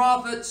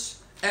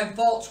prophets and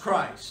false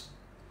Christ.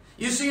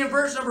 You see in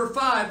verse number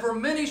 5, for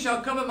many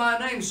shall come in my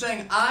name,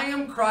 saying, I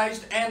am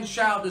Christ, and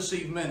shall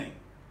deceive many.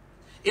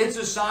 It's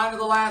a sign of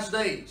the last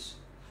days.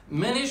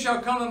 Many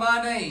shall come in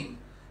my name,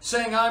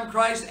 saying, I am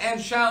Christ,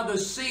 and shall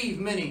deceive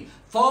many.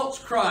 False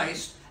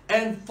Christ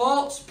and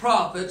false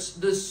prophets,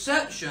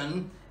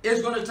 deception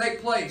is going to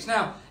take place.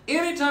 Now,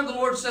 anytime the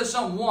Lord says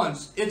something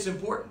once, it's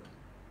important.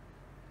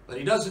 But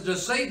He doesn't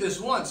just say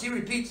this once. He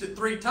repeats it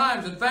 3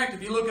 times. In fact,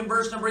 if you look in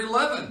verse number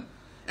 11,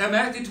 in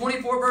Matthew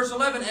 24 verse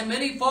 11, and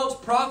many false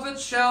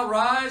prophets shall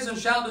rise and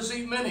shall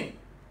deceive many.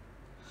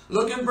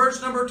 Look in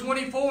verse number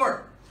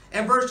 24.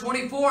 And verse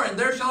 24, and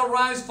there shall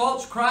rise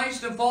false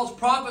Christ and false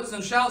prophets,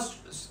 and shall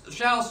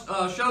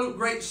show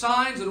great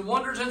signs and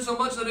wonders,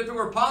 insomuch that if it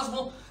were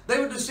possible, they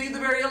would deceive the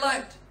very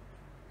elect.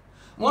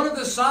 One of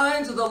the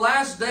signs of the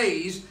last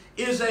days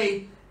is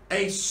a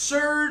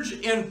surge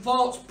in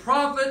false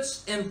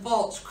prophets, in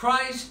false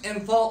Christ,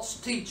 and false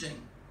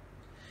teaching.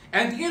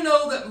 And do you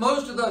know that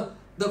most of the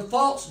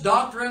false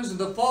doctrines and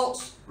the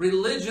false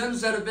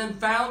religions that have been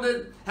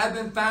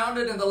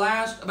founded in the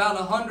last about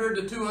 100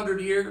 to 200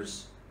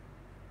 years?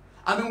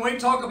 I mean, when we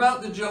talk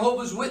about the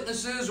Jehovah's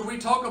Witnesses, or we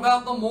talk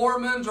about the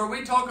Mormons, or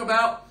we talk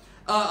about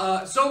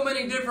so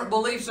many different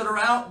beliefs that are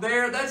out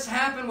there, that's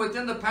happened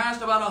within the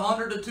past about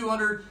 100 to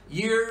 200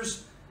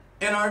 years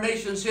in our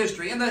nation's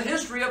history, in the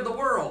history of the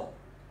world.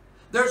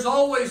 There's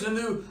always a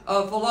new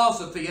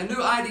philosophy, a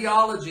new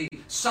ideology.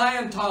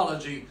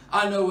 Scientology,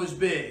 I know, is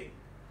big.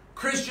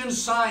 Christian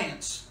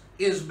Science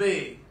is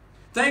big.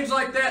 Things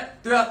like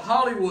that throughout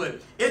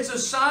Hollywood. It's a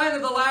sign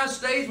of the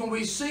last days when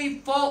we see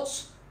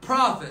false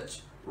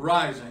prophets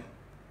rising.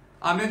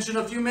 I mentioned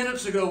a few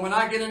minutes ago when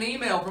I get an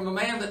email from a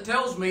man that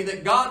tells me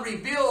that God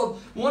revealed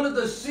one of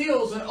the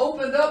seals and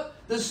opened up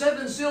the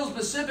 7 seals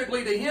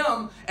specifically to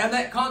him, and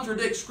that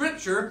contradicts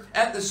Scripture.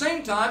 At the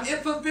same time,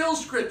 it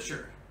fulfills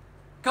Scripture.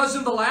 Because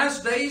in the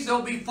last days, there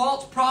will be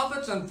false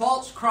prophets and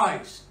false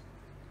Christ.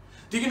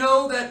 Do you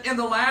know that in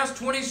the last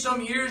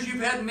 20-some years,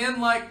 you've had men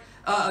like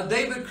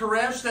David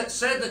Koresh that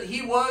said that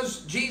he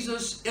was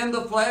Jesus in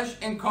the flesh,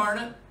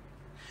 incarnate?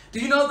 Do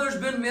you know there's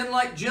been men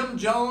like Jim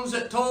Jones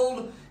that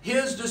told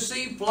his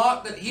deceived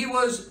flock that he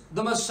was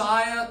the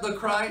Messiah, the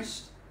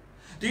Christ?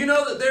 Do you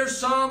know that there's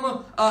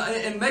some,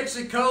 in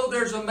Mexico,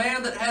 there's a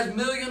man that has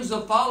millions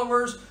of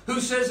followers who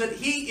says that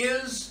he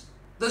is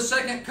the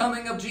second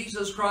coming of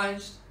Jesus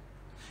Christ?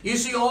 You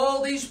see,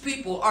 all these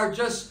people are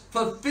just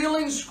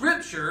fulfilling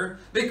Scripture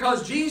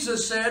because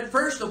Jesus said,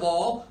 first of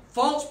all,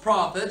 false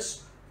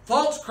prophets,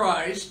 false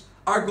Christ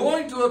are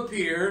going to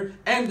appear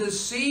and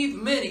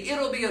deceive many.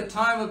 It'll be a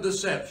time of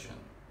deception.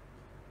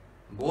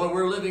 Boy,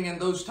 we're living in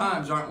those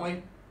times, aren't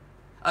we?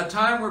 A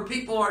time where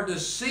people are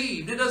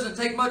deceived. It doesn't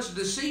take much to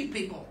deceive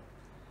people.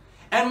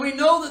 And we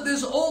know that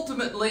this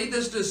ultimately,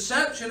 this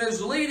deception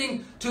is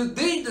leading to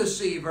the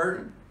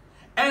deceiver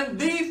and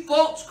the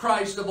false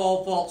Christ of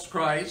all false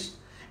Christ.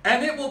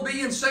 And it will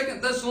be in 2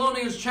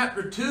 Thessalonians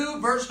chapter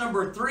 2, verse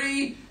number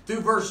 3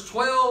 through verse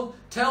 12,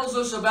 tells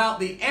us about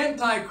the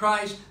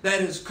Antichrist that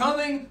is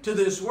coming to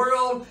this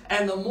world.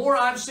 And the more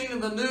I've seen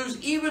in the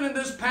news, even in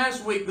this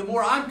past week, the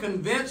more I'm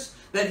convinced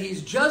that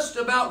he's just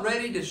about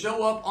ready to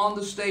show up on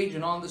the stage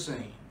and on the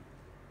scene.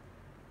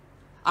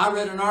 I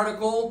read an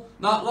article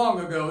not long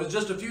ago, it was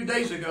just a few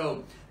days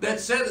ago, that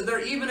said that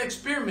they're even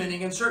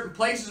experimenting in certain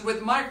places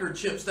with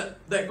microchips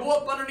that go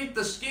up underneath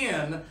the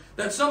skin,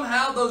 that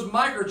somehow those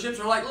microchips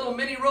are like little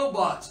mini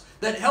robots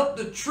that help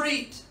to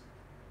treat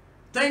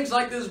things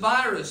like this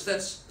virus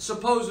that's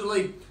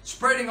supposedly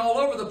spreading all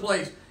over the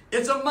place.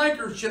 It's a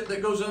microchip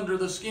that goes under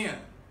the skin.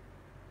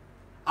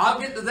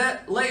 I'll get to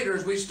that later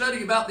as we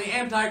study about the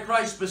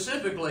Antichrist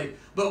specifically.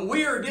 But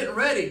we are getting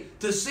ready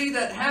to see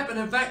that happen.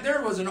 In fact,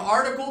 there was an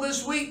article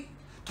this week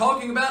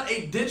talking about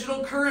a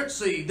digital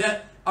currency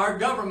that our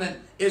government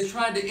is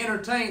trying to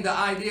entertain the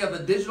idea of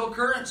a digital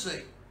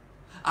currency.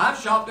 I've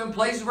shopped in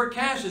places where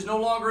cash is no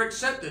longer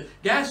accepted.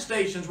 Gas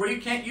stations where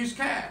you can't use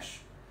cash.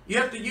 You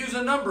have to use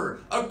a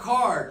number, a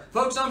card.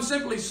 Folks, I'm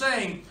simply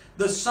saying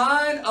the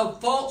sign of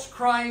false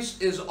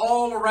Christ is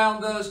all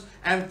around us,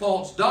 and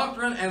false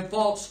doctrine and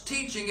false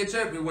teaching, it's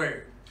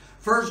everywhere.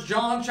 1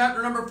 John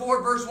chapter number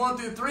 4, verse 1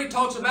 through 3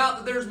 talks about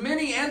that there's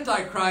many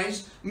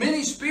antichrists,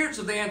 many spirits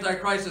of the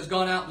Antichrist has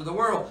gone out into the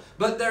world,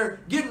 but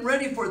they're getting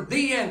ready for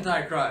the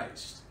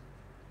Antichrist.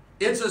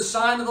 It's a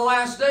sign of the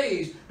last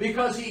days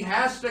because he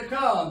has to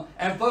come,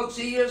 and folks,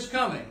 he is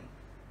coming.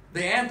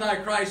 The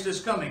Antichrist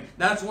is coming.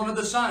 That's one of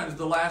the signs of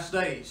the last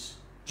days.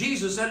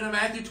 Jesus said in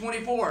Matthew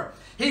 24.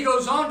 He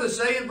goes on to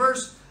say in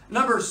verse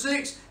number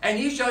 6, and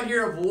ye shall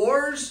hear of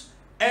wars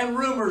and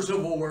rumors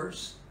of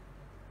wars.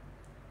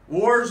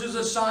 Wars is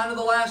a sign of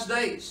the last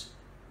days.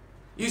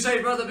 You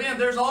say, Brother Ben,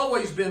 there's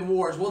always been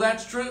wars. Well,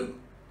 that's true.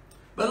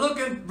 But look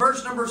at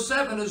verse number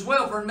 7 as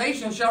well. For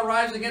nation shall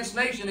rise against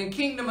nation, and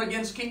kingdom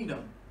against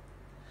kingdom.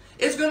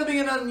 It's going to be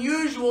an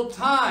unusual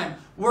time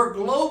where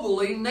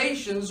globally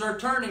nations are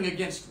turning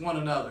against one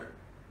another.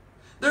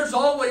 There's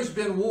always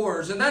been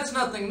wars, and that's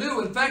nothing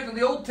new. In fact, in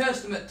the Old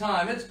Testament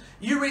time,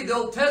 you read the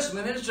Old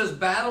Testament, and it's just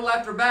battle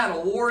after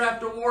battle, war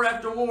after war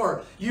after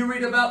war. You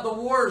read about the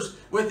wars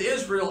with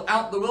Israel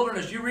out in the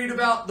wilderness. You read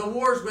about the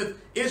wars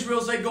with Israel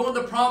as they go into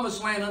the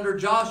promised land under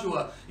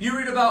Joshua. You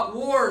read about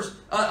wars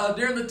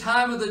during the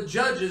time of the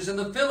judges and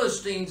the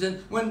Philistines,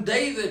 and when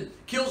David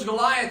kills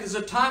Goliath is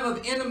a time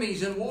of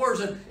enemies and wars,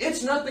 and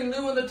it's nothing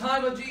new in the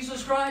time of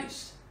Jesus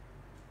Christ.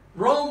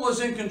 Rome was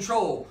in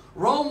control.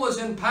 Rome was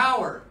in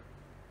power.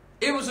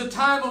 It was a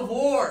time of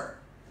war.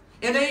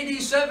 In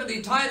AD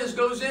 70, Titus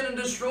goes in and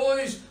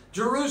destroys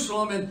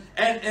Jerusalem,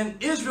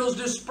 and Israel's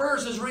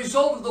dispersed as a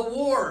result of the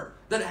war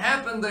that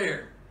happened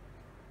there.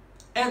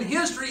 And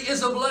history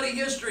is a bloody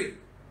history,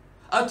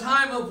 a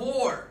time of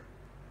war.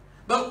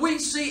 But we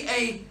see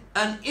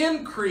an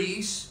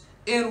increase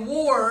in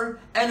war,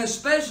 and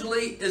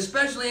especially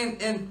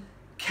in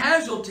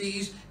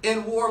casualties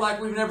in war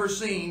like we've never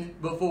seen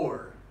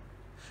before.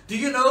 Do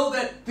you know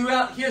that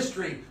throughout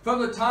history, from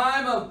the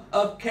time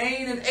of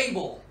Cain and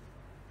Abel,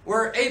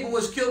 where Abel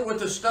was killed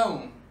with a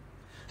stone,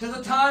 to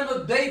the time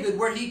of David,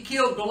 where he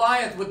killed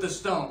Goliath with the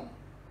stone,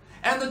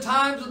 and the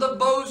times of the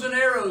bows and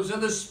arrows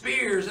and the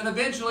spears, and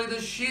eventually the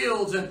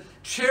shields and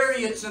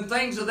chariots and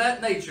things of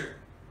that nature.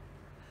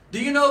 Do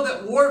you know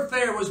that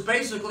warfare was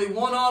basically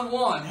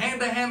one-on-one,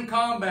 hand-to-hand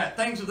combat,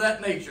 things of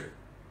that nature?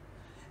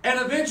 And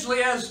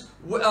eventually, as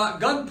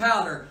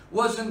gunpowder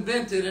was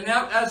invented, and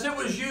as it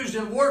was used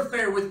in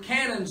warfare with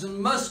cannons and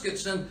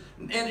muskets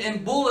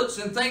and bullets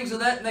and things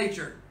of that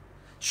nature,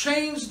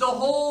 changed the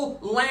whole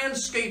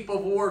landscape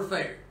of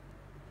warfare.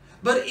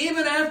 But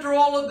even after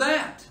all of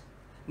that,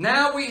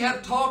 now we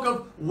have talk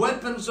of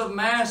weapons of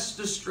mass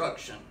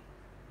destruction.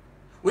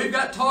 We've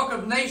got talk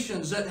of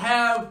nations that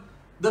have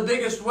the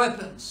biggest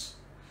weapons.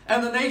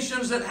 And the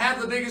nations that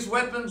have the biggest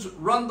weapons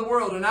run the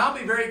world. And I'll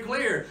be very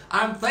clear.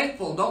 I'm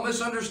thankful. Don't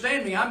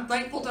misunderstand me. I'm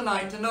thankful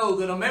tonight to know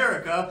that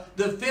America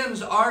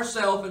defends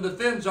ourselves and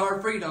defends our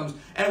freedoms.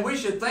 And we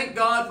should thank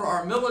God for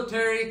our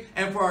military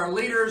and for our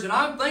leaders. And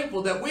I'm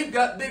thankful that we've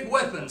got big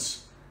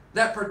weapons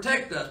that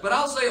protect us. But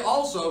I'll say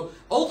also,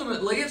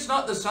 ultimately, it's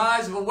not the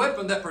size of a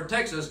weapon that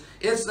protects us.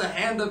 It's the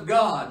hand of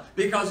God.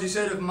 Because He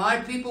said, if my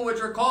people which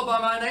are called by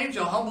my name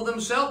shall humble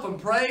themselves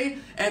and pray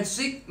and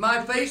seek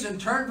my face and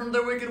turn from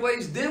their wicked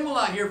ways, then will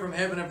I hear from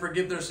heaven and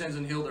forgive their sins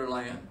and heal their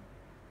land.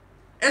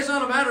 It's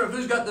not a matter of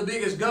who's got the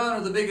biggest gun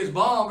or the biggest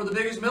bomb or the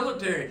biggest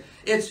military.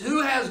 It's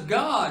who has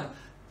God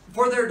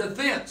for their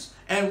defense.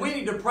 And we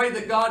need to pray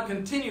that God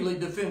continually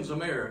defends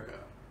America.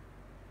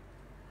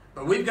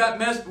 But we've got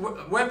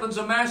weapons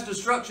of mass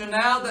destruction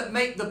now that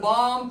make the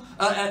bomb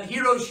at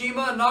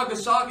Hiroshima and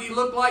Nagasaki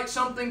look like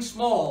something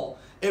small,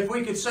 if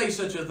we could say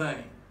such a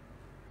thing.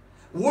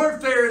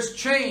 Warfare has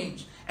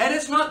changed. And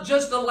it's not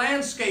just a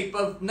landscape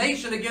of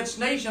nation against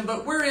nation,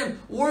 but we're in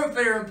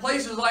warfare in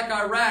places like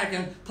Iraq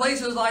and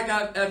places like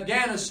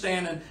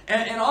Afghanistan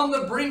and on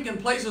the brink in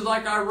places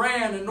like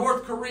Iran and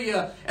North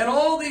Korea and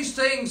all these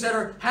things that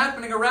are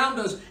happening around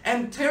us.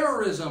 And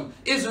terrorism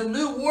is a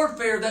new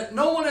warfare that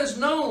no one has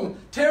known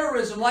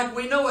terrorism like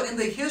we know it in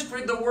the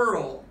history of the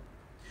world.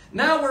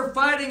 Now we're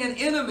fighting an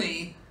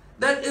enemy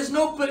that is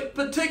no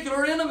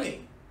particular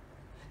enemy.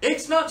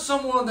 It's not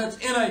someone that's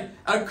in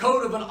a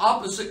coat of an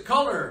opposite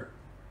color,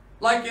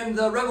 like in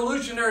the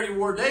Revolutionary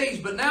War days,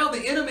 but now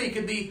the enemy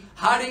could be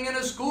hiding in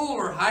a school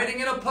or hiding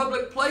in a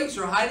public place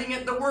or hiding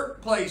at the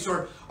workplace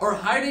or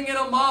hiding in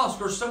a mosque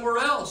or somewhere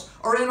else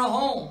or in a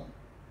home.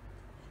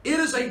 It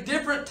is a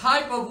different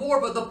type of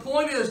war, but the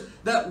point is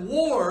that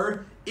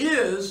war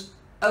is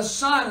a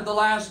sign of the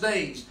last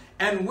days.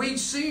 And we've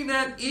seen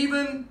that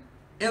even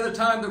in the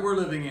time that we're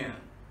living in.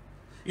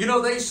 You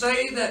know, they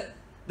say that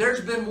there's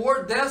been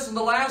more deaths in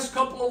the last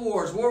couple of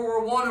wars, World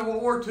War I and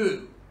World War II,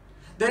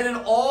 than in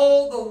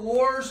all the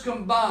wars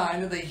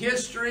combined in the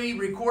history,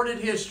 recorded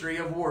history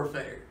of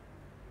warfare.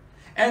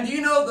 And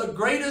you know the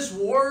greatest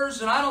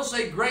wars, and I don't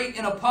say great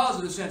in a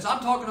positive sense,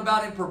 I'm talking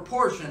about in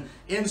proportion,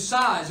 in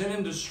size, and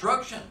in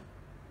destruction,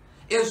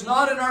 is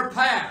not in our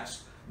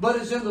past, but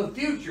is in the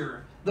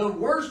future. The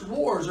worst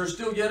wars are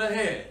still yet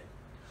ahead.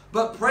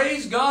 But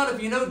praise God,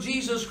 if you know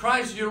Jesus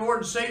Christ, your Lord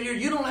and Savior,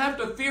 you don't have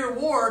to fear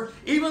war,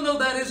 even though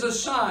that is a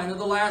sign of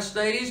the last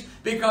days,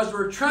 because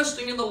we're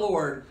trusting in the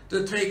Lord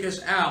to take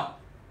us out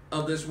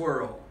of this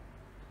world.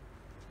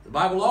 The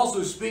Bible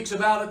also speaks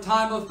about a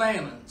time of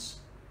famines.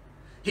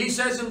 He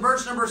says in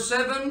verse number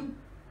 7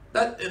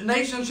 that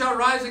nation shall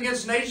rise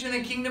against nation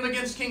and kingdom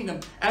against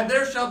kingdom, and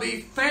there shall be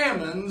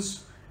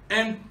famines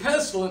and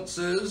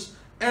pestilences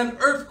and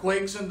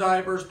earthquakes in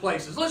divers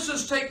places. Let's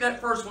just take that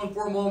first one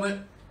for a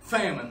moment.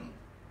 Famine.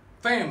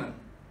 Famine.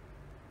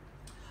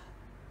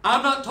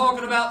 I'm not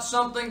talking about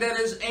something that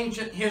is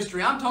ancient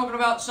history. I'm talking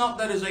about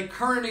something that is a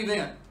current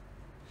event.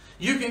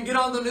 You can get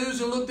on the news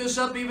and look this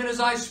up even as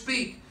I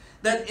speak,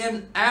 that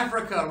in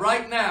Africa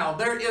right now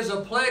there is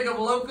a plague of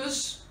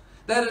locusts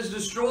that is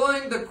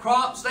destroying the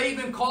crops. They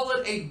even call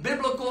it a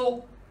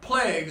biblical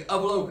plague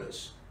of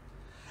locusts.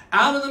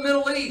 Out in the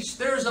Middle East,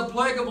 there's a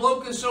plague of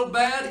locusts so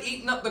bad,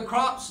 eating up the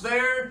crops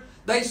there.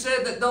 They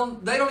said that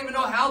they don't even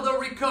know how they'll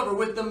recover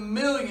with the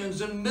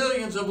millions and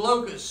millions of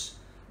locusts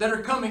that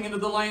are coming into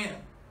the land.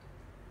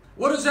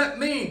 What does that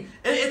mean?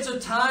 It's a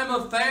time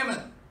of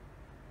famine.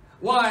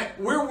 Why?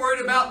 We're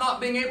worried about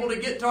not being able to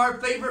get to our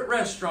favorite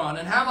restaurant.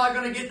 And how am I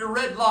going to get to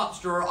Red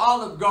Lobster or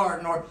Olive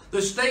Garden or the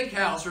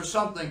steakhouse or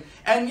something?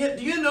 And yet,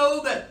 do you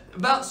know that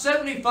about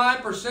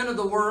 75% of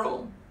the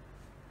world,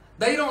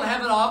 they don't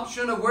have an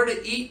option of where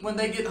to eat when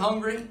they get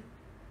hungry?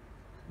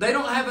 They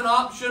don't have an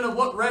option of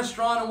what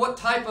restaurant and what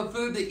type of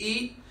food to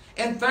eat.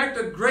 In fact,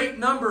 a great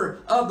number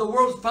of the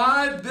world's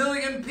 5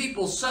 billion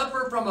people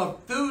suffer from a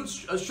food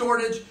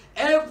shortage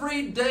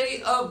every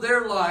day of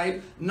their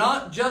life,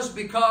 not just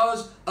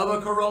because of a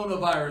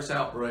coronavirus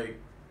outbreak.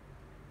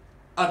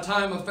 A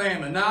time of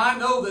famine. Now, I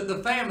know that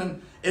the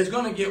famine is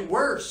going to get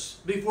worse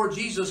before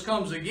Jesus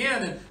comes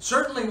again, and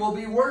certainly will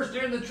be worse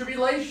during the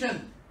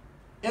tribulation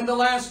in the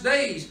last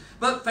days.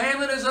 But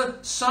famine is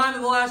a sign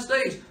of the last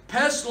days.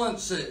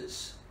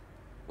 Pestilences.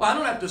 Well, I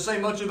don't have to say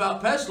much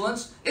about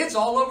pestilence. It's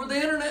all over the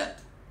internet.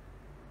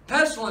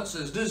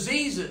 Pestilences,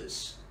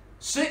 diseases,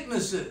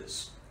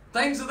 sicknesses,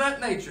 things of that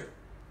nature.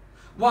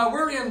 Why,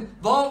 we're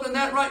involved in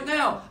that right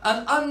now.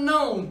 An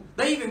unknown,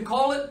 they even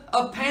call it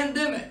a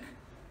pandemic.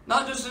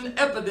 Not just an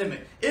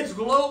epidemic. It's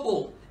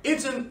global.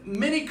 It's in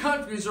many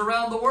countries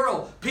around the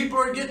world. People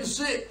are getting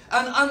sick.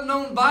 An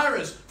unknown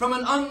virus from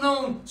an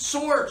unknown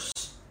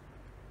source.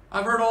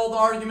 I've heard all the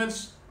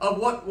arguments of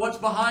what's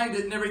behind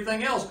it and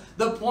everything else.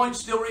 The point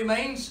still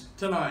remains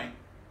tonight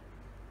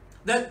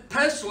that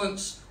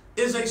pestilence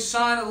is a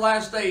sign of the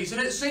last days. And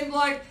it seems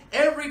like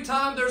every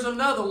time there's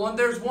another one,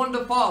 there's one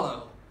to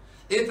follow.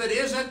 If it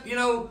isn't,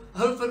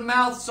 hoof and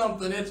mouth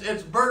something,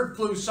 it's bird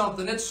flu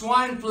something, it's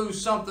swine flu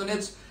something,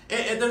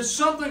 there's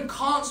something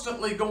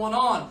constantly going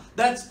on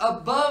that's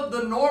above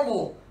the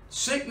normal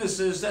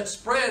sicknesses that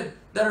spread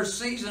that are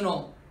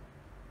seasonal.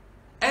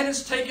 And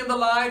it's taken the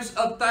lives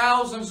of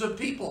thousands of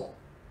people.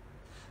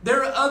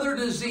 There are other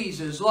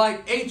diseases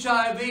like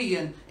HIV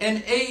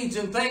and AIDS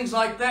and things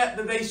like that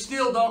that they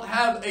still don't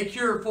have a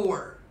cure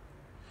for.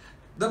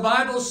 The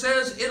Bible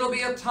says it'll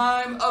be a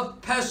time of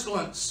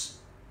pestilence.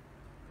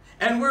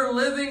 And we're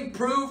living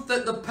proof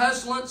that the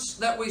pestilence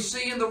that we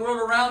see in the world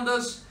around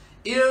us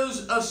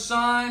is a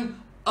sign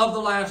of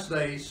the last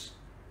days.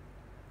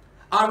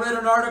 I read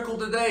an article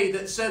today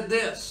that said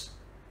this.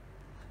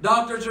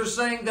 Doctors are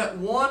saying that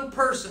one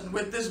person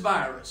with this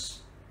virus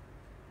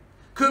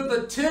could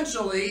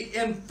potentially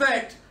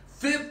infect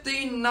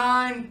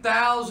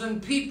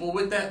 59,000 people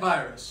with that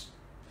virus.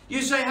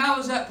 You say, how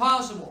is that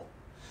possible?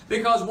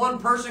 Because one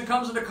person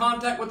comes into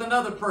contact with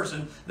another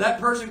person. That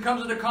person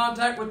comes into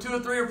contact with 2 or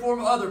 3 or 4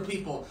 other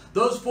people.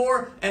 Those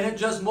 4, and it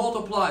just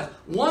multiplies.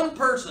 One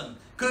person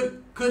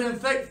could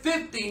infect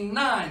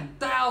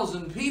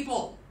 59,000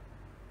 people,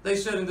 they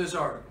said in this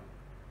article.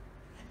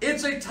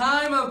 It's a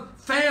time of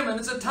famine.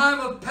 It's a time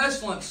of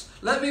pestilence.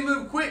 Let me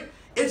move quick.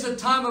 It's a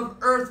time of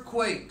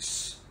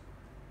earthquakes.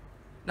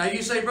 Now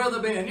you say, Brother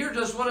Ben, you're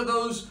just one of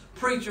those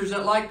preachers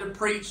that like to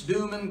preach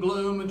doom and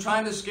gloom and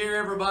trying to scare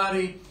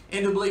everybody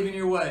into believing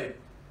your way.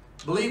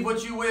 Believe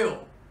what you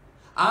will.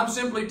 I'm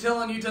simply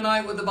telling you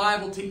tonight what the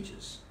Bible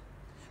teaches.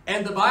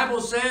 And the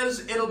Bible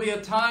says it'll be a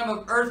time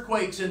of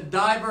earthquakes in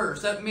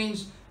diverse. That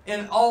means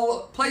in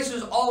all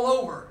places all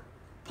over.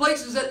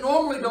 Places that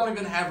normally don't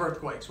even have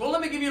earthquakes. Well,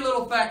 let me give you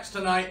little facts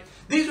tonight.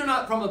 These are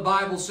not from a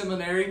Bible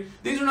seminary.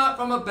 These are not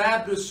from a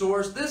Baptist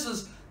source. This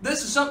is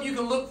something you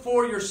can look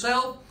for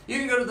yourself. You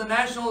can go to the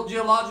National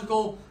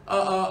Geological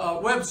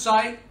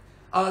website,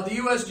 the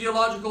U.S.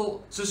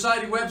 Geological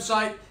Society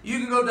website. You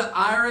can go to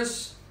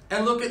IRIS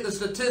and look at the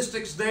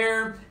statistics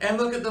there and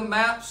look at the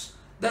maps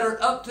that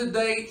are up to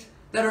date,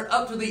 that are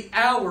up to the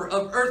hour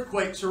of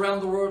earthquakes around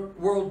the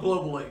world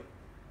globally.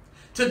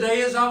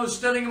 Today, as I was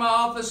studying in my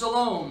office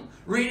alone,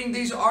 reading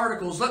these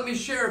articles, let me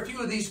share a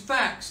few of these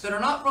facts that are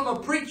not from a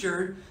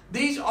preacher.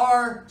 These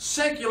are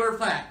secular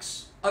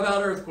facts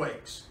about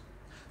earthquakes.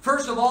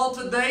 First of all,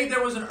 today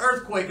there was an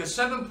earthquake, a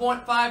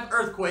 7.5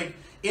 earthquake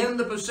in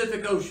the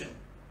Pacific Ocean.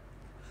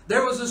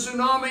 There was a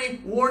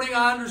tsunami warning,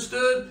 I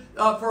understood,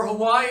 for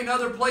Hawaii and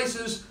other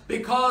places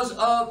because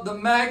of the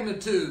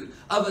magnitude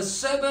of a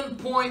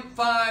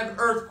 7.5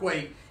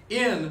 earthquake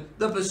in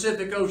the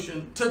Pacific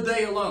Ocean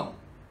today alone.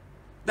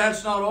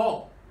 That's not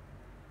all.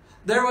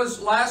 There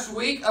was last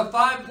week a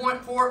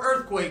 5.4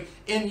 earthquake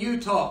in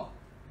Utah.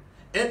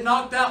 It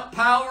knocked out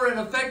power and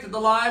affected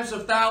the lives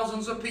of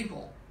thousands of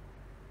people.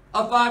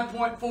 A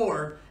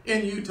 5.4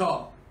 in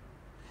Utah.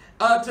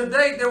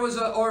 Today there was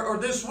or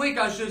this week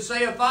I should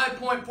say, a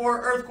 5.4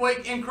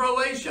 earthquake in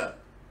Croatia.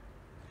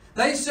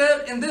 They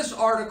said in this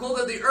article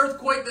that the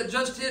earthquake that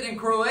just hit in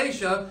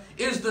Croatia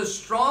is the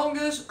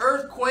strongest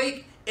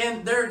earthquake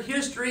in their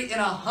history in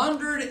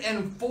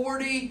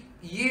 140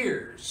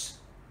 years.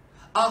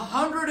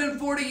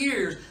 140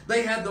 years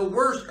they had the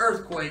worst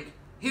earthquake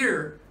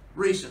here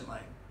recently.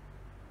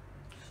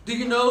 Do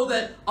you know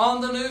that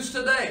on the news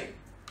today,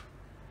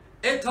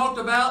 it talked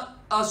about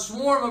a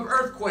swarm of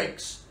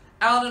earthquakes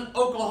out in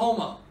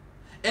Oklahoma.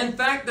 In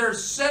fact,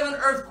 there's 7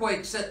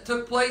 earthquakes that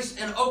took place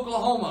in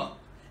Oklahoma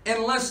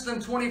in less than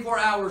 24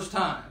 hours'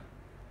 time.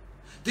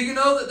 Do you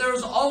know that there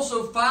was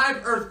also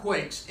 5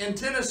 earthquakes in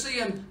Tennessee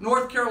and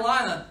North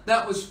Carolina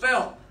that was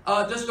felt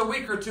just a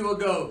week or 2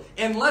 ago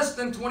in less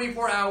than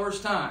 24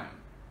 hours' time?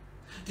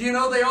 Do you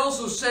know they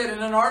also said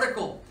in an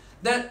article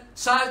that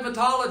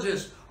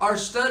seismologists are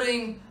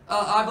studying,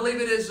 I believe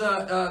it is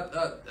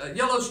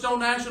Yellowstone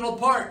National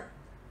Park,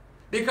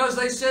 because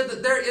they said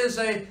that there is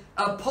a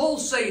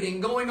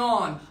pulsating going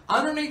on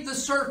underneath the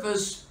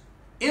surface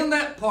in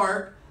that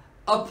park,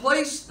 a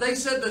place they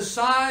said the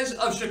size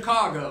of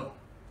Chicago,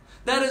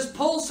 that is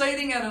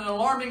pulsating at an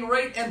alarming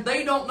rate, and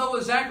they don't know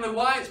exactly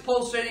why it's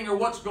pulsating or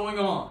what's going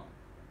on.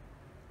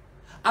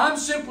 I'm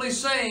simply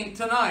saying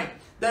tonight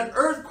that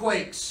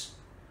earthquakes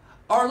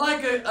are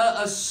like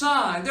a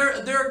sign.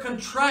 They're a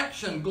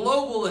contraction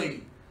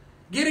globally,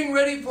 getting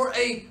ready for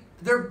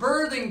their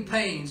birthing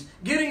pains,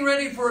 getting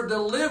ready for a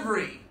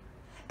delivery.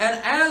 And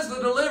as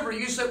the delivery,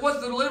 you say,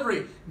 what's the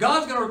delivery?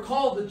 God's going to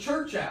call the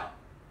church out.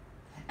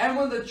 And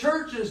when the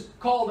church is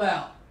called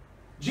out,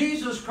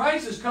 Jesus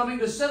Christ is coming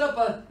to set up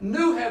a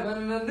new heaven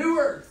and a new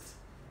earth.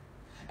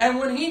 And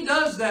when He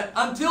does that,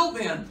 until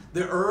then,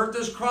 the earth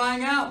is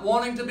crying out,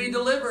 wanting to be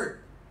delivered.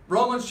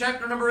 Romans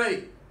chapter number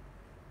 8.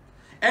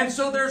 And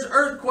so there's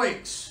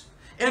earthquakes.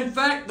 In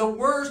fact, the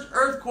worst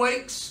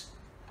earthquakes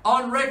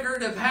on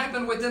record have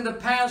happened within the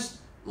past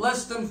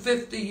less than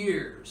 50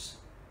 years.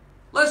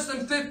 Less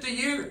than 50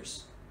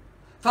 years.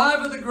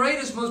 5 of the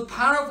greatest, most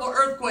powerful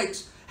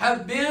earthquakes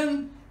have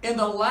been in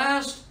the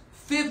last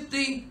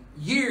 50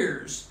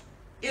 years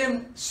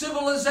in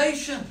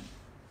civilization.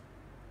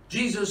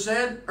 Jesus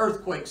said,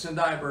 earthquakes in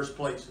diverse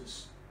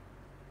places.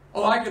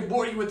 Oh, I could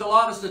bore you with a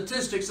lot of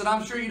statistics that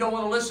I'm sure you don't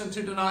want to listen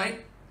to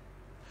tonight.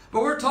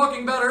 But we're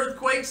talking about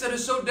earthquakes that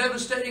is so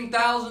devastating,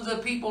 thousands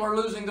of people are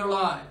losing their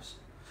lives.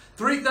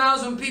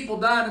 3,000 people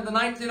died in the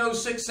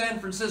 1906 San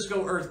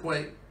Francisco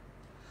earthquake.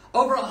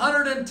 Over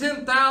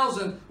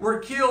 110,000 were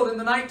killed in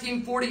the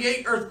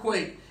 1948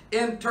 earthquake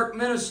in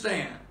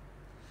Turkmenistan.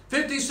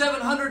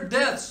 5,700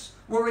 deaths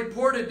were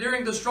reported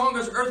during the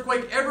strongest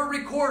earthquake ever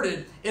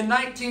recorded in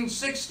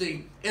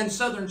 1960 in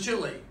southern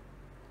Chile.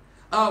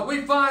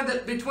 We find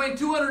that between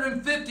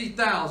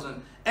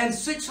 250,000 and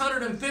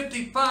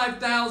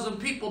 655,000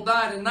 people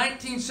died in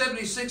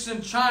 1976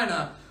 in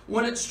China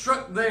when it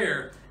struck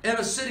there in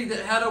a city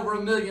that had over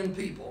 1 million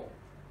people.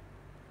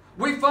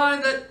 We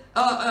find that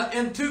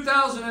in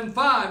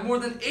 2005, more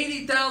than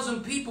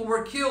 80,000 people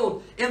were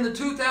killed in the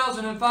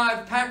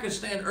 2005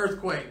 Pakistan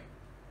earthquake.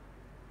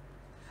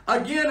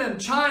 Again in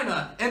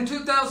China, in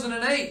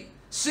 2008,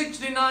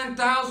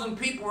 69,000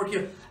 people were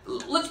killed.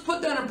 Let's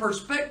put that in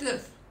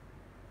perspective.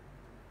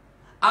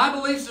 I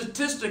believe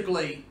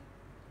statistically,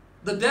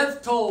 the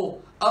death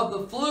toll of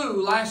the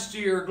flu last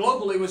year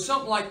globally was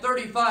something like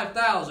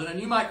 35,000. And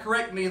you might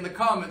correct me in the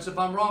comments if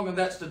I'm wrong on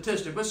that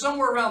statistic. But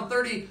somewhere around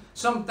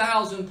 30-some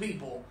thousand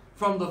people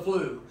from the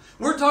flu.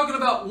 We're talking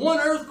about one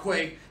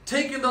earthquake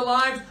taking the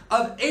lives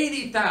of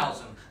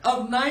 80,000,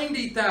 of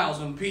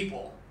 90,000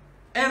 people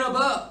and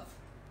above.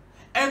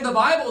 And the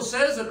Bible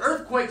says that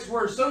earthquakes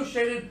were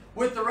associated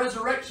with the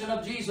resurrection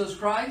of Jesus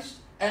Christ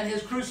and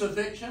His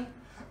crucifixion.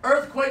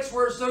 Earthquakes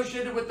were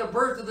associated with the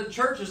birth of the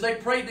church as they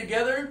prayed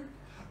together.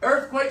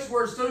 Earthquakes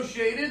were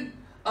associated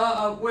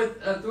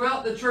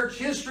throughout the church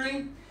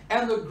history.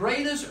 And the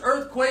greatest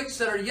earthquakes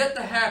that are yet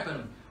to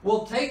happen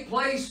will take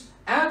place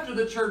after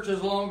the church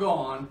is long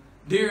gone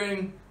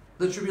during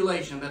the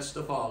tribulation that's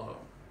to follow.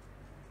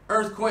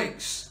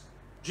 Earthquakes,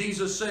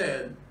 Jesus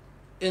said,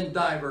 in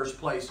diverse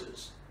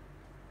places.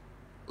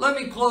 Let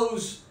me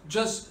close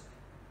just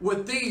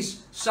with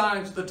these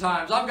signs of the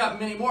times. I've got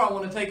many more I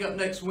want to take up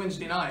next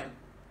Wednesday night.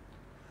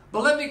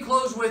 But let me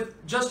close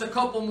with just a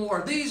couple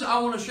more. These I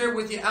want to share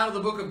with you out of the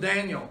book of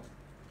Daniel.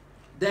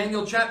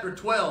 Daniel chapter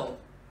 12.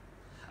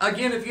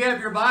 Again, if you have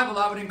your Bible,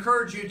 I would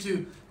encourage you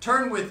to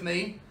turn with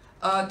me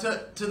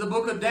to the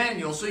book of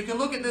Daniel so you can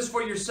look at this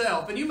for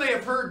yourself. And you may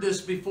have heard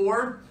this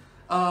before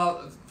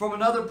from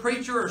another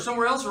preacher or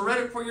somewhere else, or read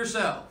it for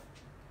yourself.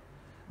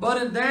 But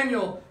in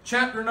Daniel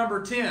chapter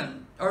number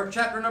 10, or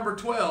chapter number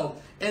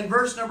 12, in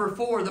verse number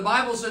 4, the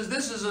Bible says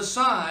this is a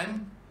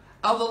sign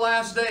of the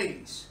last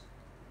days.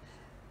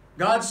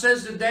 God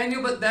says to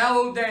Daniel, "But thou,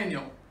 O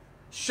Daniel,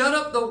 shut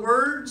up the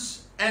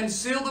words and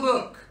seal the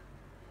book,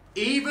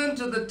 even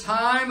to the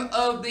time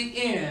of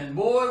the end."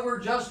 Boy,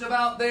 we're just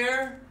about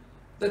there.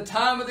 The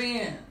time of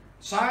the end.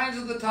 Signs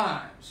of the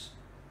times.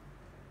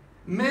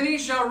 "Many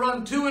shall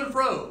run to and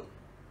fro,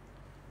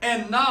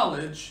 and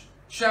knowledge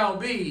shall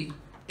be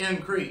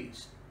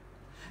increased."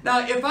 Now,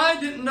 if I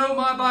didn't know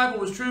my Bible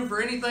was true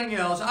for anything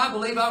else, I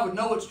believe I would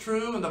know it's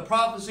true and the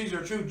prophecies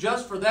are true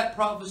just for that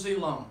prophecy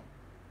alone.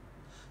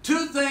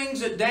 Two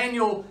things that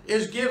Daniel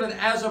is given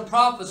as a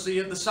prophecy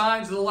of the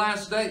signs of the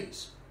last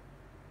days.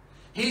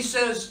 He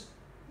says,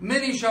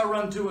 many shall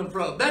run to and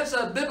fro. That's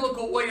a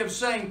biblical way of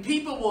saying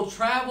people will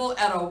travel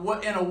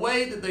in a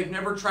way that they've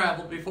never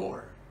traveled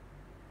before.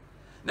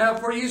 Now,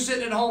 for you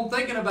sitting at home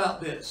thinking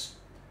about this,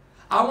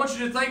 I want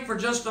you to think for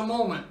just a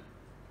moment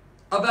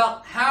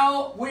about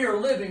how we are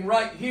living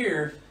right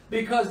here,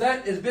 because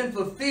that has been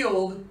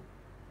fulfilled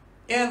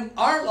in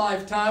our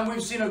lifetime.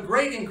 We've seen a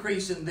great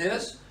increase in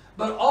this,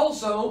 but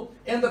also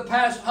in the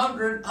past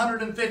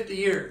 150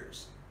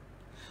 years.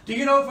 Do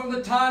you know from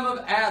the time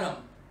of Adam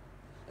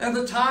and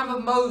the time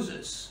of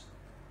Moses,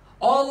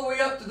 all the way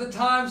up to the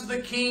times of the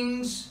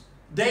kings,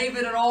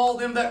 David and all of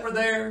them that were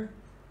there,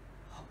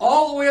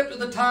 all the way up to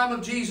the time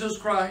of Jesus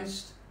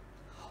Christ,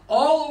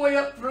 all the way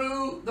up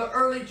through the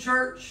early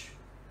church,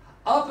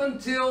 up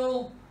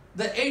until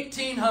the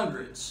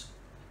 1800s.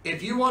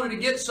 If you wanted to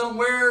get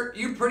somewhere,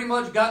 you pretty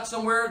much got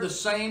somewhere the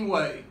same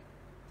way.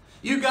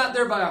 You got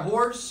there by a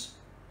horse,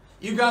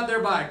 you got there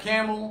by a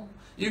camel,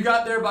 you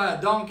got there by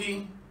a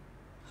donkey,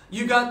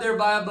 you got there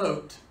by a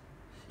boat.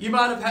 You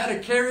might have had a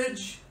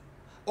carriage,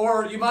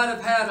 or you might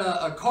have had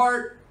a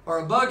cart, or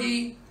a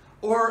buggy,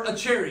 or a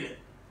chariot.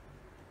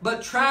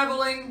 But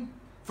traveling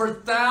for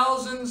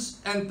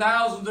thousands and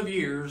thousands of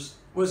years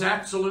was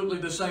absolutely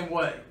the same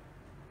way.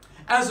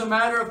 As a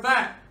matter of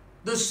fact,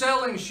 the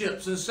sailing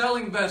ships and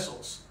sailing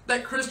vessels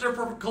that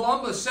Christopher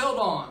Columbus sailed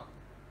on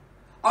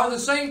are the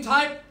same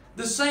type,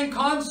 the same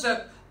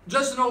concept,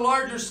 just on a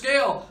larger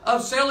scale,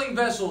 of sailing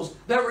vessels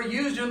that were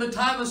used during the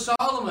time of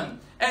Solomon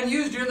and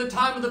used during the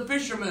time of the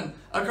fishermen,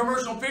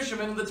 commercial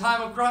fishermen in the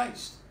time of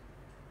Christ.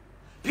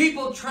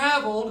 People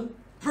traveled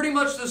pretty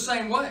much the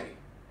same way.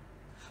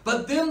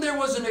 But then there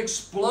was an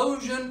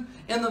explosion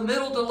in the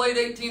middle to late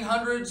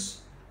 1800s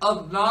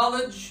of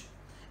knowledge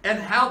and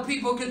how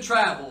people could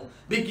travel,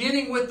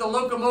 beginning with the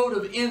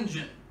locomotive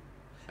engine.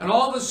 And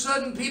all of a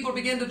sudden, people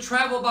began to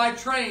travel by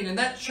train, and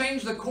that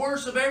changed the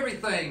course of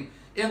everything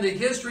in the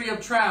history of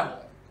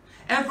travel.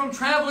 And from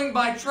traveling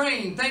by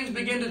train, things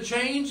began to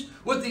change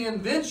with the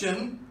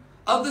invention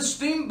of the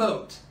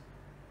steamboat.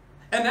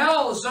 And now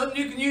all of a sudden,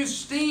 you can use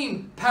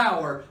steam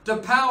power to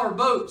power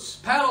boats,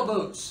 paddle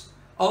boats,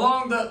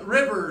 along the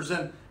rivers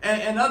and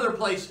other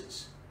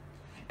places.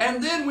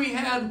 And then we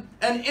had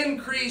an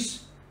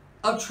increase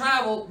of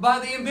travel by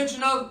the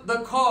invention of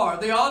the car,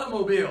 the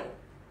automobile.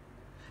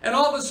 And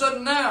all of a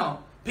sudden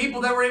now,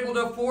 people that were able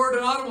to afford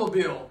an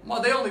automobile,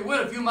 well, they only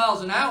went a few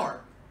miles an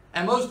hour.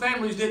 And most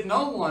families didn't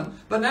own one.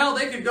 But now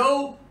they could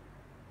go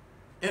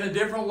in a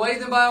different way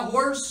than by a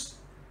horse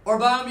or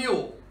by a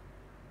mule.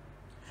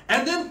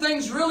 And then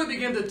things really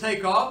began to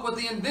take off with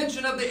the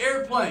invention of the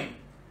airplane.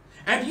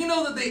 And you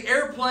know that the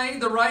airplane,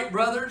 the Wright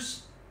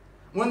brothers,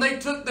 when they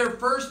took their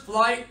first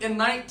flight in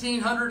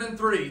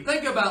 1903,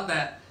 think about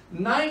that,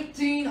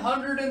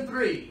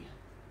 1903,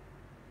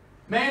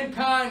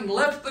 mankind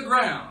left the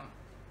ground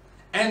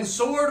and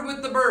soared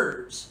with the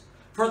birds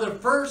for the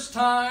first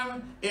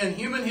time in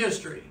human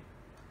history.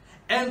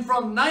 And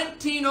from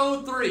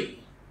 1903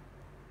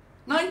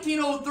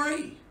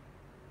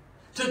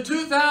 to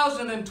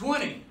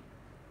 2020,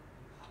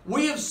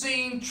 we have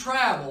seen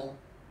travel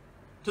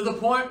to the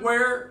point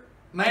where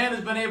man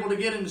has been able to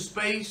get into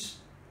space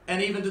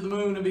and even to the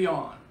moon and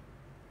beyond.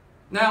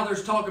 Now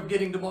there's talk of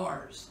getting to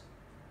Mars.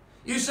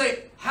 You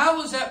say,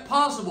 how is that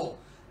possible?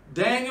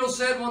 Daniel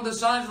said one of the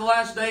signs of the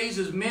last days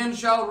is men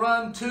shall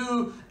run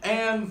to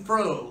and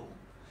fro.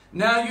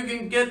 Now you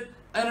can get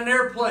in an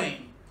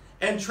airplane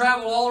and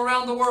travel all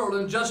around the world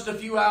in just a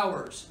few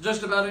hours,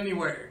 just about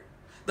anywhere.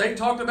 They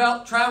talked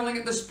about traveling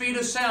at the speed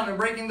of sound and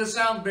breaking the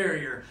sound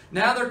barrier.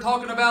 Now they're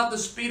talking about the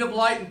speed of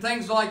light and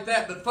things like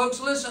that. But folks,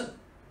 listen.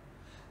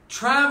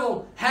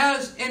 Travel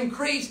has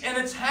increased, and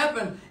it's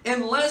happened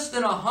in less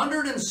than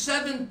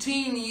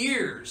 117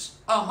 years.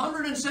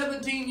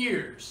 117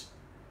 years.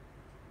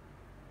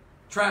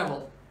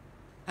 Travel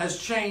has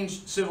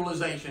changed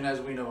civilization as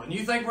we know it. And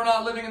you think we're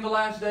not living in the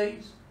last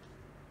days?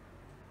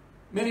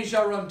 Many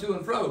shall run to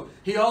and fro.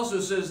 He also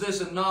says this,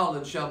 and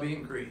knowledge shall be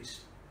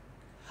increased.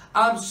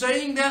 I'm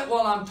saying that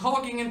while I'm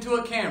talking into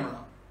a camera,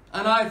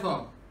 an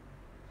iPhone,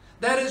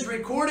 that is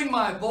recording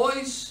my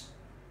voice,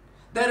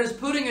 that is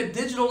putting a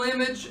digital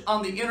image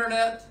on the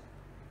internet.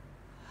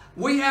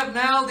 We have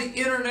now the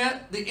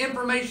internet, the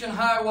information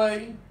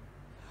highway,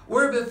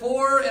 where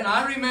before, and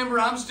I remember,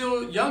 I'm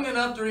still young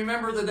enough to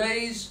remember the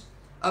days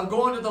of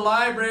going to the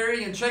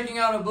library and checking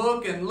out a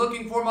book and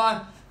looking for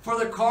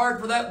the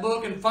card for that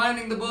book and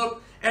finding the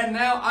book. And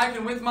now I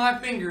can, with my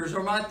fingers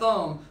or my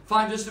thumb,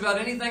 find just about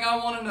anything I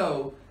want to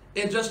know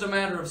in just a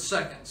matter of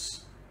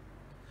seconds.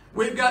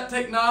 We've got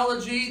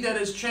technology that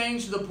has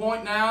changed to the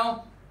point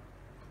now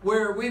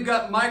where we've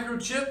got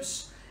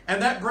microchips, and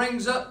that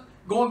brings up,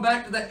 going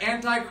back to the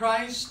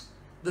Antichrist,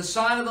 the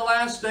sign of the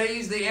last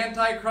days, the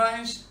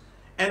Antichrist,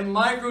 and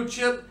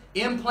microchip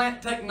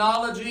implant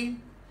technology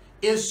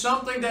is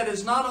something that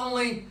is not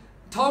only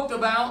talked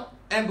about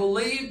and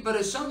believed, but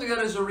is something that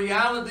is a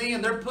reality,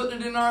 and they're putting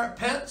it in our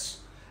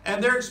pets,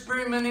 and they're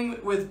experimenting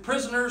with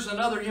prisoners and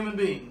other human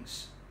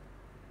beings.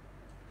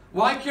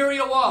 Why carry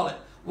a wallet?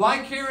 Why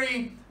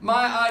carry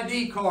my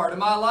ID card and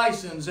my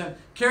license and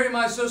carry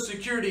my Social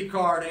Security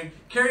card and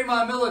carry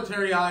my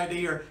military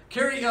ID or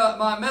carry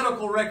my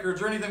medical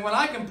records or anything when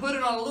I can put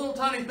it on a little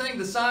tiny thing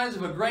the size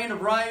of a grain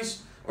of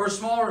rice or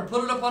smaller and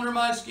put it up under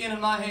my skin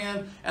in my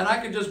hand, and I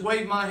can just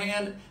wave my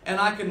hand and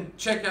I can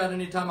check out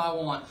anytime I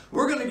want?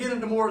 We're going to get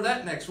into more of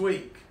that next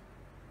week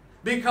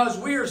because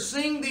we are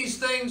seeing these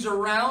things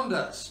around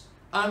us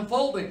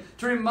unfolding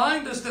to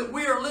remind us that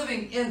we are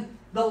living in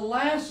the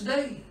last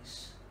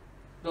days.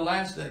 The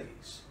last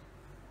days.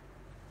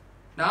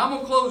 Now I'm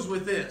going to close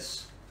with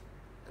this.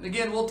 And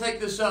again, we'll take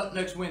this up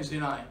next Wednesday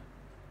night.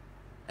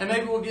 And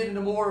maybe we'll get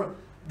into more of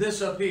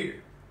this up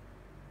here.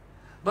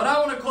 But I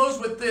want to close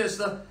with this.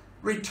 The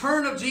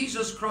return of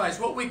Jesus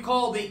Christ. What we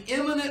call the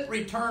imminent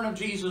return of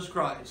Jesus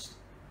Christ.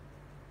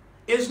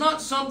 Is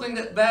not something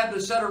that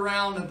Baptists sat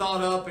around and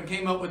thought up and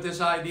came up with this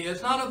idea.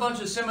 It's not a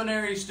bunch of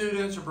seminary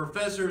students or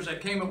professors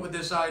that came up with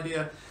this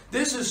idea.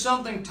 This is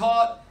something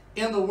taught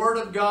in the Word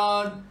of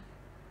God.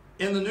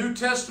 In the New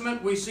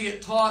Testament, we see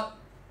it taught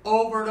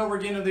over and over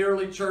again in the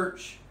early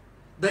church.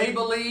 They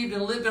believed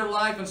and lived their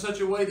life in such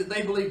a way that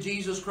they believed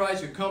Jesus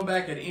Christ could come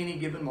back at any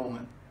given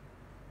moment.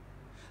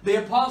 The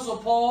Apostle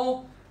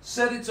Paul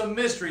said it's a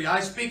mystery.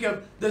 I speak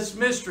of this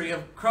mystery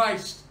of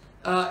Christ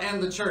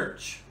and the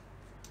church.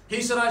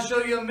 He said, I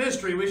show you a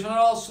mystery. We shall not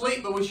all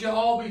sleep, but we shall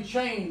all be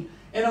changed.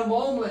 In a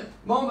moment,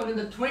 in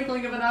the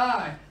twinkling of an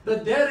eye, the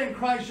dead in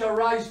Christ shall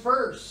rise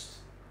first.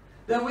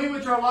 Then we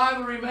which are alive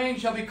and remain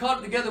shall be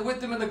caught together with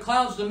them in the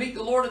clouds to meet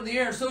the Lord in the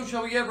air, and so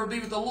shall we ever be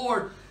with the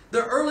Lord.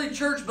 The early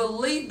church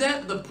believed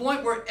that to the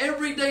point where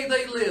every day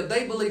they lived,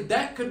 they believed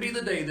that could be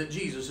the day that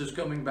Jesus is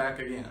coming back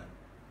again.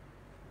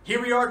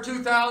 Here we are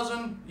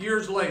 2,000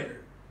 years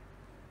later.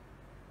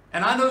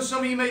 And I know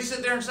some of you may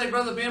sit there and say,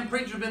 Brother Ben,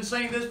 preachers have been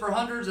saying this for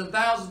hundreds and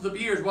thousands of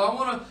years. Well, I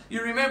want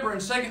you remember in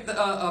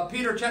 2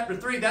 Peter chapter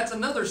 3, that's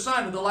another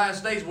sign of the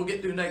last days we'll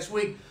get to next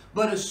week.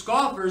 But as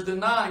scoffers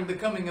denying the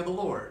coming of the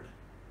Lord.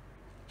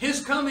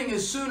 His coming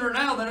is sooner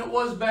now than it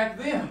was back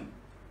then.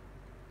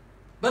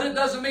 But it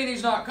doesn't mean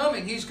He's not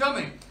coming. He's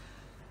coming.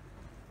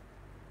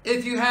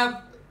 If you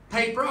have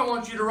paper, I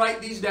want you to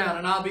write these down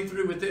and I'll be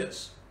through with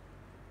this.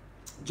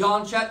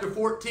 John chapter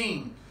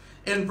 14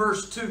 in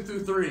verse 2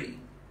 through 3.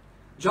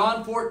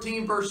 John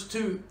 14 verse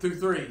 2 through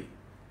 3.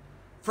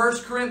 1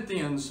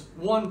 Corinthians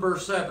 1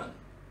 verse 7.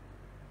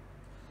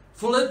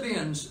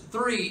 Philippians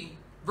 3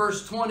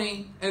 verse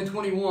 20 and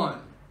 21.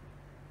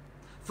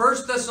 1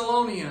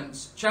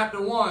 Thessalonians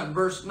chapter 1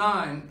 verse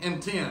 9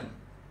 and 10.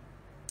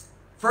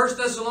 1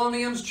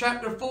 Thessalonians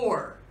chapter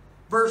 4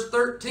 verse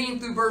 13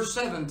 through verse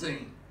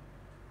 17.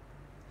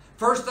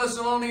 1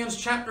 Thessalonians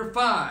chapter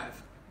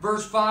 5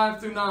 verse 5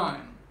 through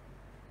 9.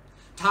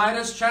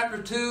 Titus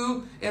chapter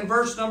 2 in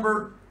verse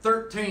number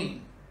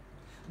 13.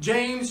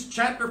 James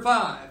chapter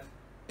 5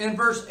 in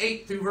verse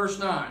 8 through verse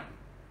 9.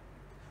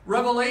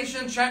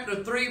 Revelation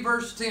chapter 3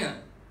 verse 10.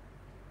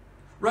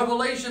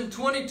 Revelation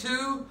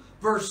 22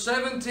 verse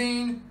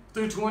 17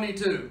 through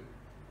 22.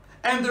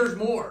 And there's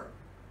more.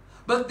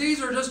 But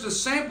these are just a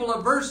sample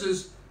of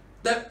verses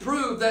that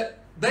prove that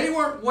they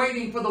weren't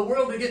waiting for the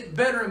world to get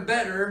better and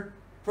better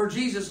for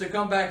Jesus to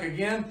come back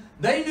again.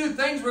 They knew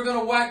things were going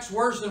to wax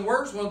worse and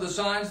worse, one of the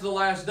signs of the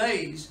last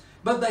days.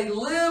 But they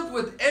lived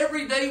with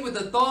every day with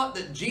the thought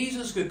that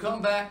Jesus could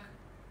come back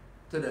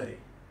today.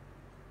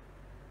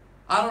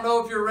 I don't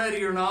know if you're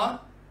ready or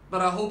not,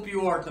 but I hope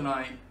you are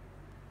tonight.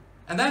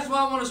 And that's why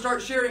I want to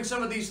start sharing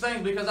some of these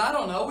things, because I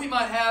don't know, we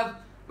might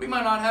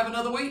not have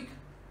another week.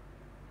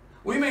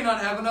 We may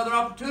not have another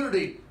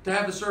opportunity to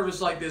have a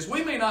service like this.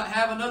 We may not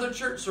have another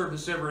church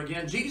service ever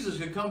again. Jesus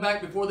could come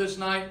back before this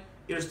night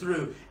is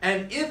through.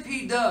 And if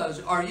He does,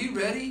 are you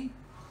ready?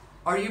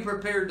 Are you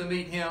prepared to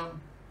meet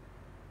Him?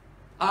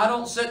 I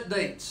don't set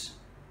dates,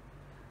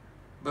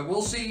 but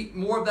we'll see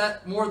more of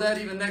that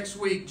even next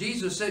week.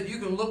 Jesus said you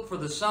can look for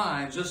the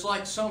signs, just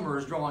like summer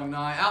is drawing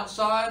nigh.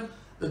 Outside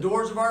the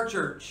doors of our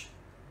church,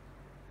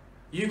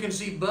 you can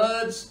see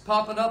buds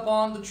popping up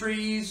on the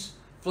trees.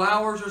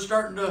 Flowers are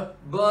starting to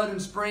bud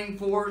and spring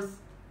forth.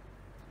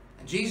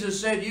 And Jesus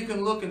said you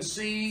can look and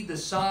see the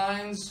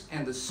signs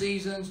and the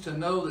seasons to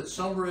know that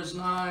summer is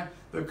nigh.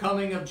 The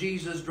coming of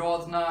Jesus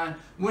draweth nigh.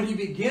 When you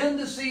begin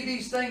to see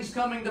these things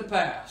coming to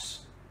pass,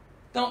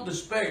 don't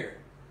despair.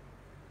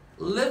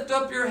 Lift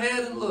up your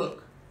head and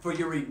look, for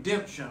your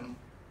redemption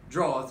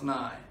draweth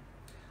nigh.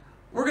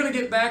 We're going to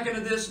get back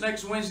into this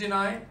next Wednesday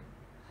night.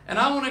 And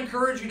I want to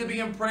encourage you to be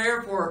in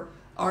prayer for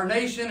our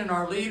nation and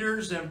our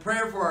leaders, and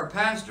prayer for our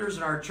pastors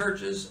and our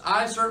churches.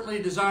 I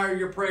certainly desire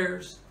your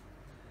prayers.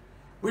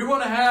 We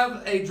want to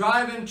have a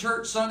drive-in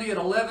church Sunday at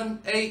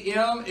 11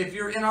 a.m. If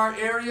you're in our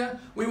area,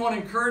 we want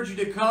to encourage you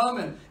to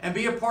come and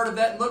be a part of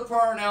that. And look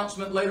for our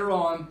announcement later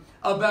on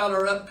about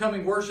our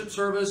upcoming worship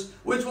service,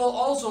 which will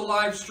also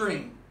live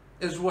stream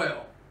as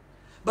well.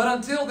 But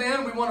until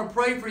then, we want to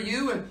pray for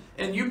you,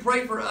 and you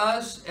pray for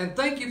us. And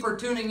thank you for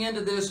tuning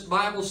into this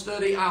Bible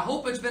study. I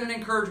hope it's been an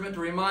encouragement to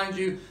remind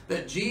you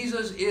that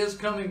Jesus is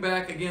coming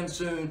back again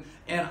soon.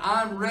 And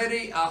I'm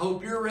ready. I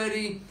hope you're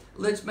ready.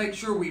 Let's make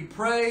sure we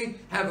pray,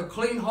 have a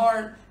clean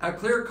heart, a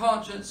clear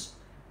conscience,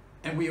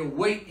 and we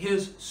await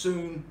His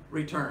soon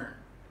return.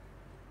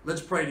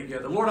 Let's pray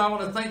together. Lord, I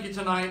want to thank you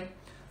tonight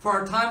for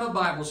our time of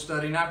Bible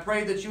study. And I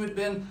pray that you have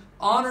been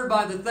honored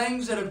by the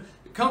things that have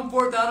come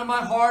forth out of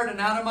my heart and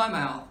out of my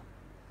mouth.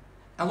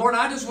 And Lord,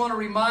 I just want to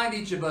remind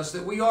each of us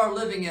that we are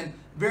living in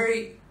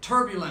very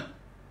turbulent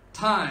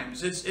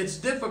times. It's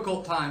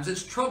difficult times.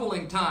 It's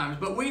troubling times.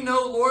 But we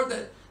know, Lord,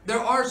 that there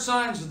are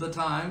signs of the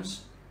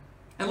times.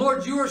 And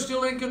Lord, you are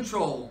still in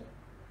control.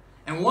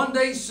 And one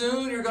day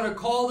soon you're going to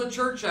call the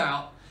church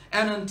out.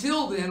 And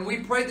until then, we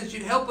pray that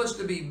you'd help us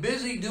to be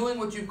busy doing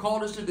what you've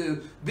called us to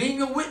do,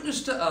 being a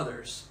witness to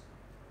others,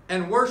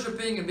 and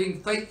worshiping and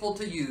being faithful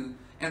to you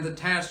and the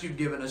task you've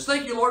given us.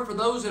 Thank you, Lord, for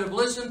those that have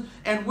listened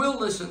and will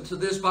listen to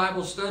this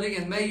Bible study.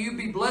 And may you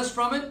be blessed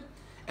from it,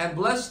 and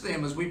bless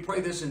them as we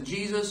pray this in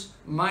Jesus'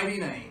 mighty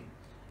name.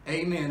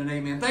 Amen and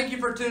amen. Thank you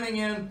for tuning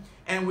in,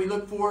 and we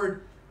look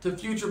forward to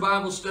future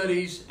Bible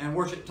studies and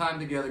worship time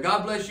together.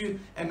 God bless you,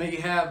 and may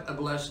you have a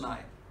blessed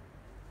night.